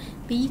ఇస్తారు.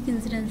 Peak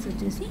incidence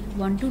వచ్చేసి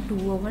 1 to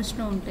 2 hours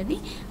లో ఉంటుంది.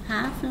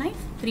 Half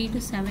life 3 to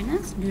 7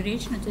 hours,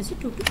 duration వచ్చేసి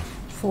 2 to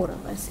 4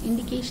 hours.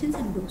 Indications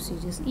and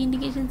dosages. ఈ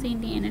indications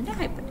ఏంటి అని అంటే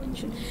హైపర్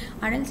టెన్షన్.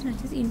 అడల్ట్స్ని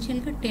వచ్చేసి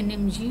ఇనిషియల్గా 10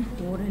 mg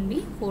orally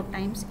 4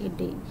 times a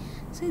day.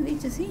 So ఇది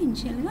వచ్చేసి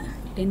ఇనిషియల్గా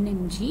 10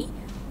 mg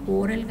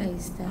ఓరల్గా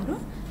ఇస్తారు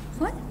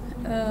for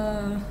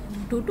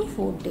 2 to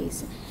 4 days.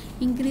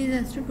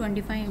 Increases to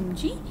 25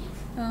 mg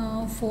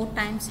 4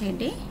 times a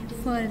day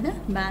for the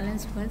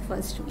balance for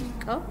first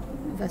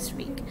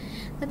week.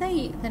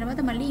 తర్వాత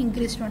మళ్ళీ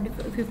increase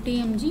 50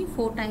 mg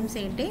 4 times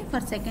a day for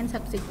second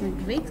subsequent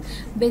weeks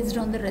based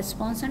on the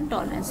response and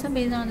tolerance. So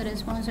based on the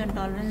response and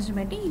tolerance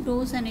బట్టి ఈ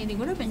dose అనేది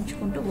కూడా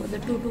పెంచుకుంటూ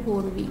పోతుంది 2 to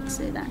 4 weeks.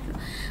 దాంట్లో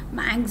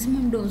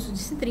maximum dose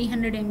వచ్చేసి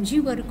 300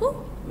 mg వరకు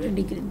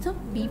డిగ్రీ. సో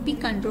బీపీ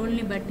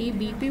కంట్రోల్ని బట్టి,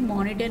 బీపీ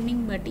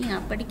మానిటరింగ్ బట్టి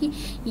అప్పటికి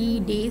ఈ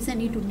డేస్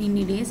అని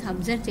ఇన్ని డేస్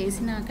అబ్జర్వ్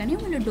చేసినా కానీ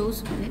వాళ్ళు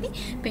డోస్ అనేది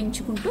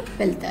పెంచుకుంటూ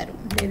వెళ్తారు.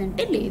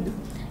 లేదంటే లేదు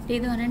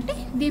అని అంటే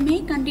they may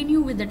continue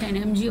with the 10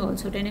 mg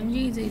also. 10 mg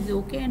is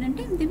okay అని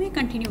అంటే they may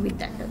continue with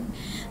that.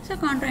 So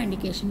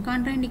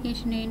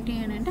contraindication ఏంటి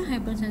అని అంటే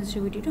హైపర్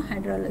సెన్సిటివిటీ టు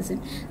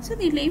హైడ్రాలజిన్. సో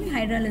దీంట్లో ఏమి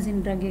హైడ్రాలజిన్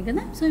డ్రగే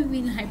కదా. సో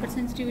వీళ్ళు హైపర్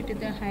సెన్సిటివిటీ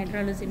టు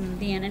హైడ్రాలజిన్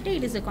ఉంది అని అంటే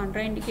it is a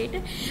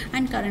contraindicated.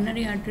 And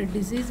coronary artery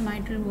disease,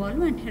 mitral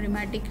valve and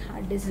rheumatic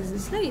heart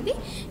డిసీజెస్లో ఇది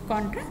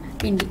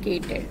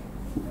కాంట్రాఇండికేటెడ్.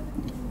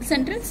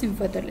 సెంట్రల్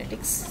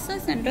సింపథెటిక్స్. సో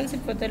సెంట్రల్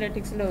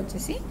సింపథెటిక్స్లో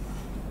వచ్చేసి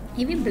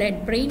ఇవి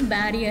బ్రెయిన్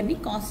బ్యారియర్ని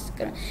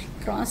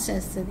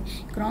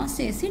క్రాస్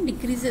చేసి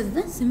decreases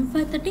the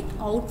sympathetic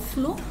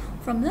outflow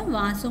from the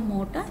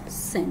వాసోమోటర్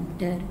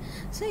centre.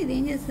 So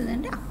ఇదేం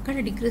చేస్తుందంటే అక్కడ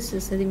డిక్రీజ్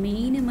చేస్తుంది.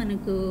 మెయిన్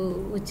మనకు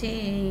వచ్చే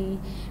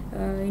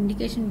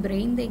ఇండికేషన్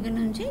బ్రెయిన్ దగ్గర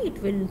నుంచి ఇట్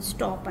విల్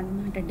స్టాప్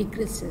అనమాట,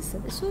 డిక్రీజ్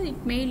చేస్తుంది. So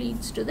it may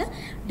leads to the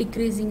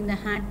decreasing the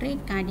heart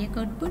rate, cardiac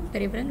output,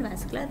 peripheral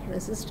vascular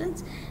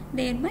resistance,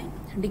 there by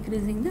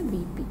decreasing the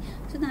BP.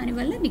 So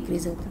దానివల్ల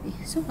డిక్రీజ్ అవుతుంది.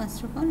 సో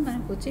ఫస్ట్ ఆఫ్ ఆల్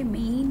మనకు వచ్చే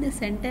main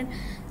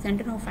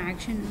centre of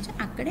action నుంచి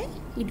అక్కడే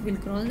it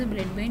will cross the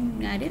blood brain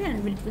barrier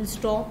and it will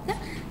stop the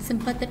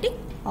sympathetic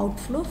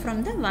outflow from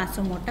the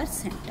వాసోమోటర్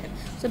centre.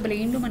 So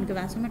బ్రెయిన్లో మనకి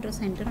వాసోమోటర్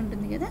centre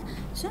ఉంటుంది కదా.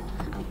 సో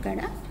అక్కడ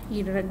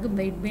ఈ డ్రగ్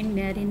బ్లడ్ బ్రెయిన్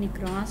బ్యారియర్ని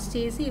క్రాస్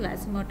చేసి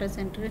వాసోమోటర్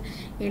సెంటర్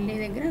వెళ్ళే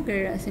దగ్గర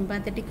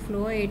సింపాథెటిక్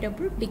ఫ్లో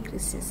అయ్యేటప్పుడు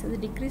డిక్రీజ్ చేస్తుంది.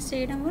 డిక్రీజ్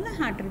చేయడం వల్ల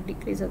హార్ట్ రేట్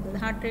డిక్రీజ్ అవుతుంది.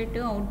 Heart rate,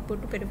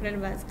 output, peripheral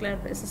vascular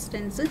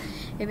resistance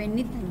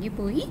ఇవన్నీ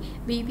తగ్గిపోయి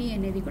బీపీ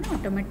అనేది కూడా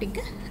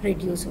ఆటోమేటిక్గా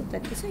రెడ్యూస్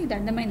అవుతుంది. సో ఇది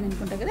అర్థమైంది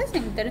అనుకుంటా కదా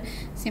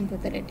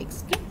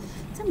సింపథెటిక్స్కి.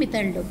 సో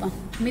మిథైల్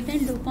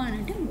డోపా అని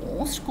అంటే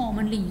మోస్ట్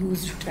కామన్లీ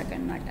యూజ్డ్ డ్రగ్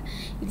అనమాట.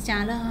 ఇది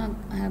చాలా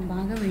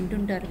బాగా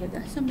వింటుంటారు కదా.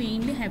 So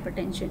mainly hyper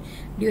tension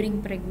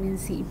during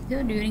pregnancy. So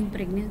during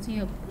pregnancy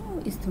అప్పుడు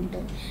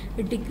ఇస్తుంటారు.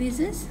 It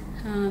decreases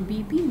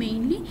BP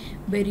mainly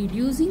by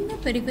reducing the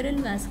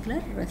peripheral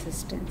vascular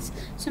resistance.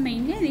 So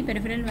mainly అది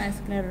పెరిఫెరల్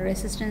వాస్కులర్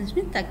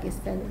రెసిస్టెన్స్ని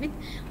తగ్గిస్తుంది with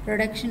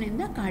production in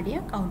the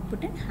cardiac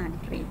output and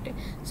heart rate.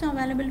 So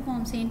available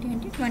forms ఏంటి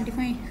అంటే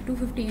 25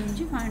 250 mg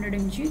 500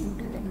 mg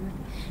ఉంటుంది అనమాట.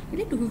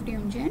 ఇది 250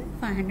 mg and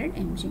 500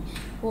 mg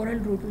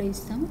oral రూట్లో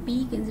ఇస్తాము.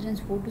 Peak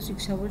incidence 4 to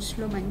 6 hours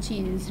మంచి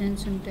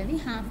ఇన్సిడెన్స్ ఉంటుంది.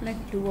 Half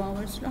life 2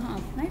 hours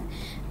half life,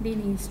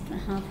 దీని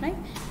half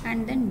life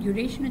and then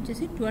duration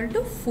వచ్చేసి 12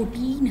 to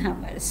 14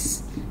 hours.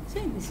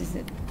 So this is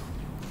it.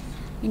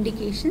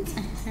 Indications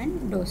and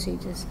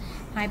dosages.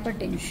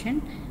 Hypertension,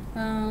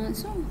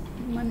 so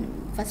మన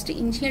ఫస్ట్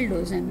ఇనిషియల్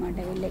డోస్ అనమాట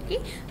వీళ్ళకి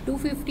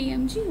 250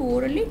 mg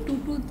orally 2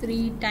 to 3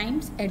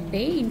 times a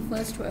day in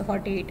first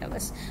 48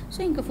 hours. So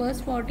ఇంకా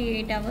first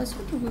 48 hours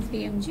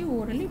 250 mg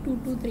orally 2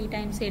 to 3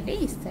 times a day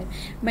ఇస్తారు.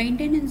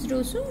 Maintenance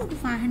dose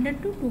 500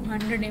 to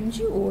 200 mg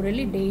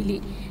orally daily.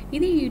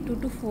 ఇది 2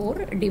 to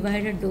 4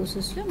 divided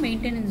డోసెస్లో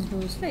maintenance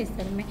డోస్లో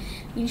ఇస్తారు.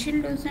 Initial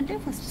dose అంటే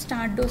first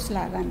start dose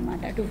లాగా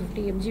అనమాట.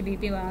 250 mg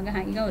BP బాగా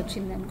హైగా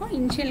వచ్చిందనుకో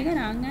ఇనిషియల్గా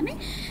రాగానే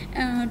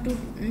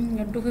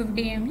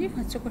 250 mg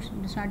ఫస్ట్ ఒక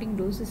స్టార్టింగ్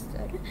డోస్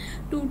ఇస్తారు.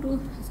 2 to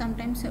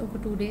సమ్టైమ్స్ ఒక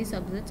 2 days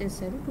అబ్జర్వ్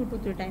చేస్తారు. 2 to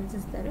 3 times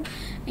ఇస్తారు.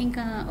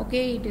 ఇంకా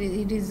okay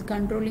it is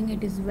controlling,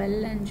 it is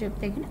well అని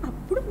చెప్తే కానీ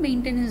అప్పుడు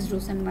మెయింటెనెన్స్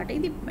డోస్ అనమాట.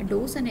 ఇది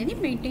డోస్ అనేది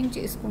మెయింటైన్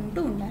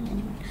చేసుకుంటూ ఉండాలి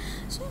అనమాట.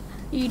 సో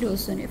ఈ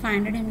డోస్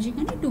 500 mg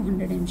కానీ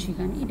 200 mg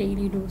కానీ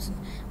డైలీ డోస్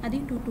అది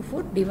 2 to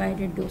 4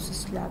 డివైడెడ్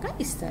డోసెస్ లాగా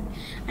ఇస్తారు.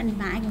 అండ్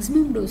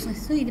మ్యాక్సిమం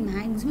డోసెస్ ఇది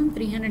మ్యాక్సిమం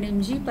 300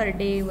 mg పర్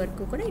డే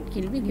వరకు కూడా ఇట్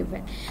కెన్ బి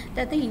గివెన్.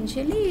 తర్వాత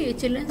ఇనిషియలీ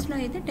చిల్డ్రన్స్లో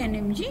అయితే 10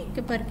 mg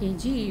per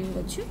kg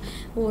ఇవ్వచ్చు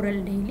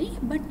oral daily,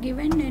 but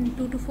given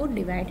 2 to 4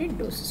 divided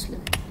డోసెస్లో.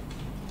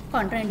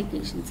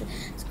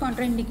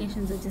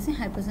 Contraindications వచ్చేసి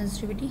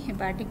hypersensitivity,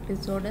 hepatic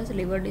disorders,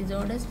 liver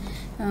disorders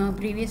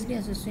previously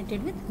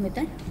associated with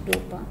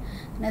dopa.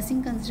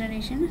 Nursing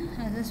consideration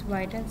assess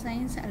vital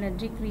science,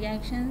 allergic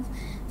reactions,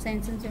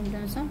 science and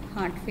symptoms of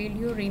heart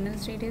failure, renal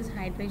status,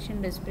 hydration,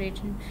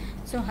 respiration.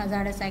 So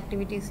hazardous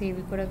activities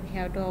ఇవి కూడా we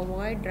have to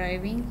avoid.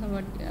 Driving,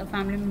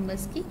 family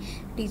మెంబర్స్కి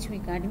teach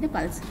regarding the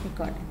pulse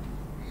record.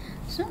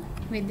 So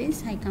with this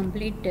I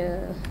complete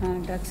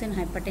drugs and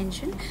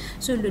hypertension.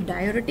 So the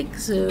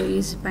diuretics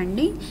is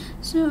pending.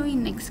 So in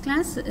next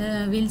class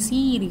we'll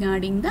see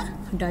regarding the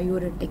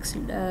diuretics,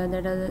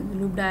 that are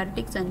loop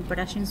diuretics and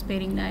potassium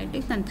sparing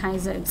diuretics and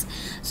thiazides.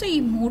 So ఈ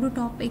మూడు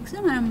topics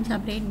మనం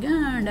సపరేట్గా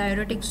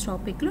డయోరెటిక్స్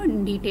టాపిక్లో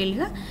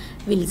డీటెయిల్గా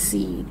will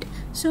see it.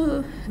 So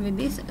with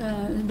this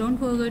don't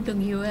forget to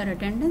give your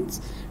attendance.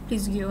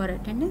 Please give your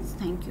attendance.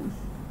 Thank you.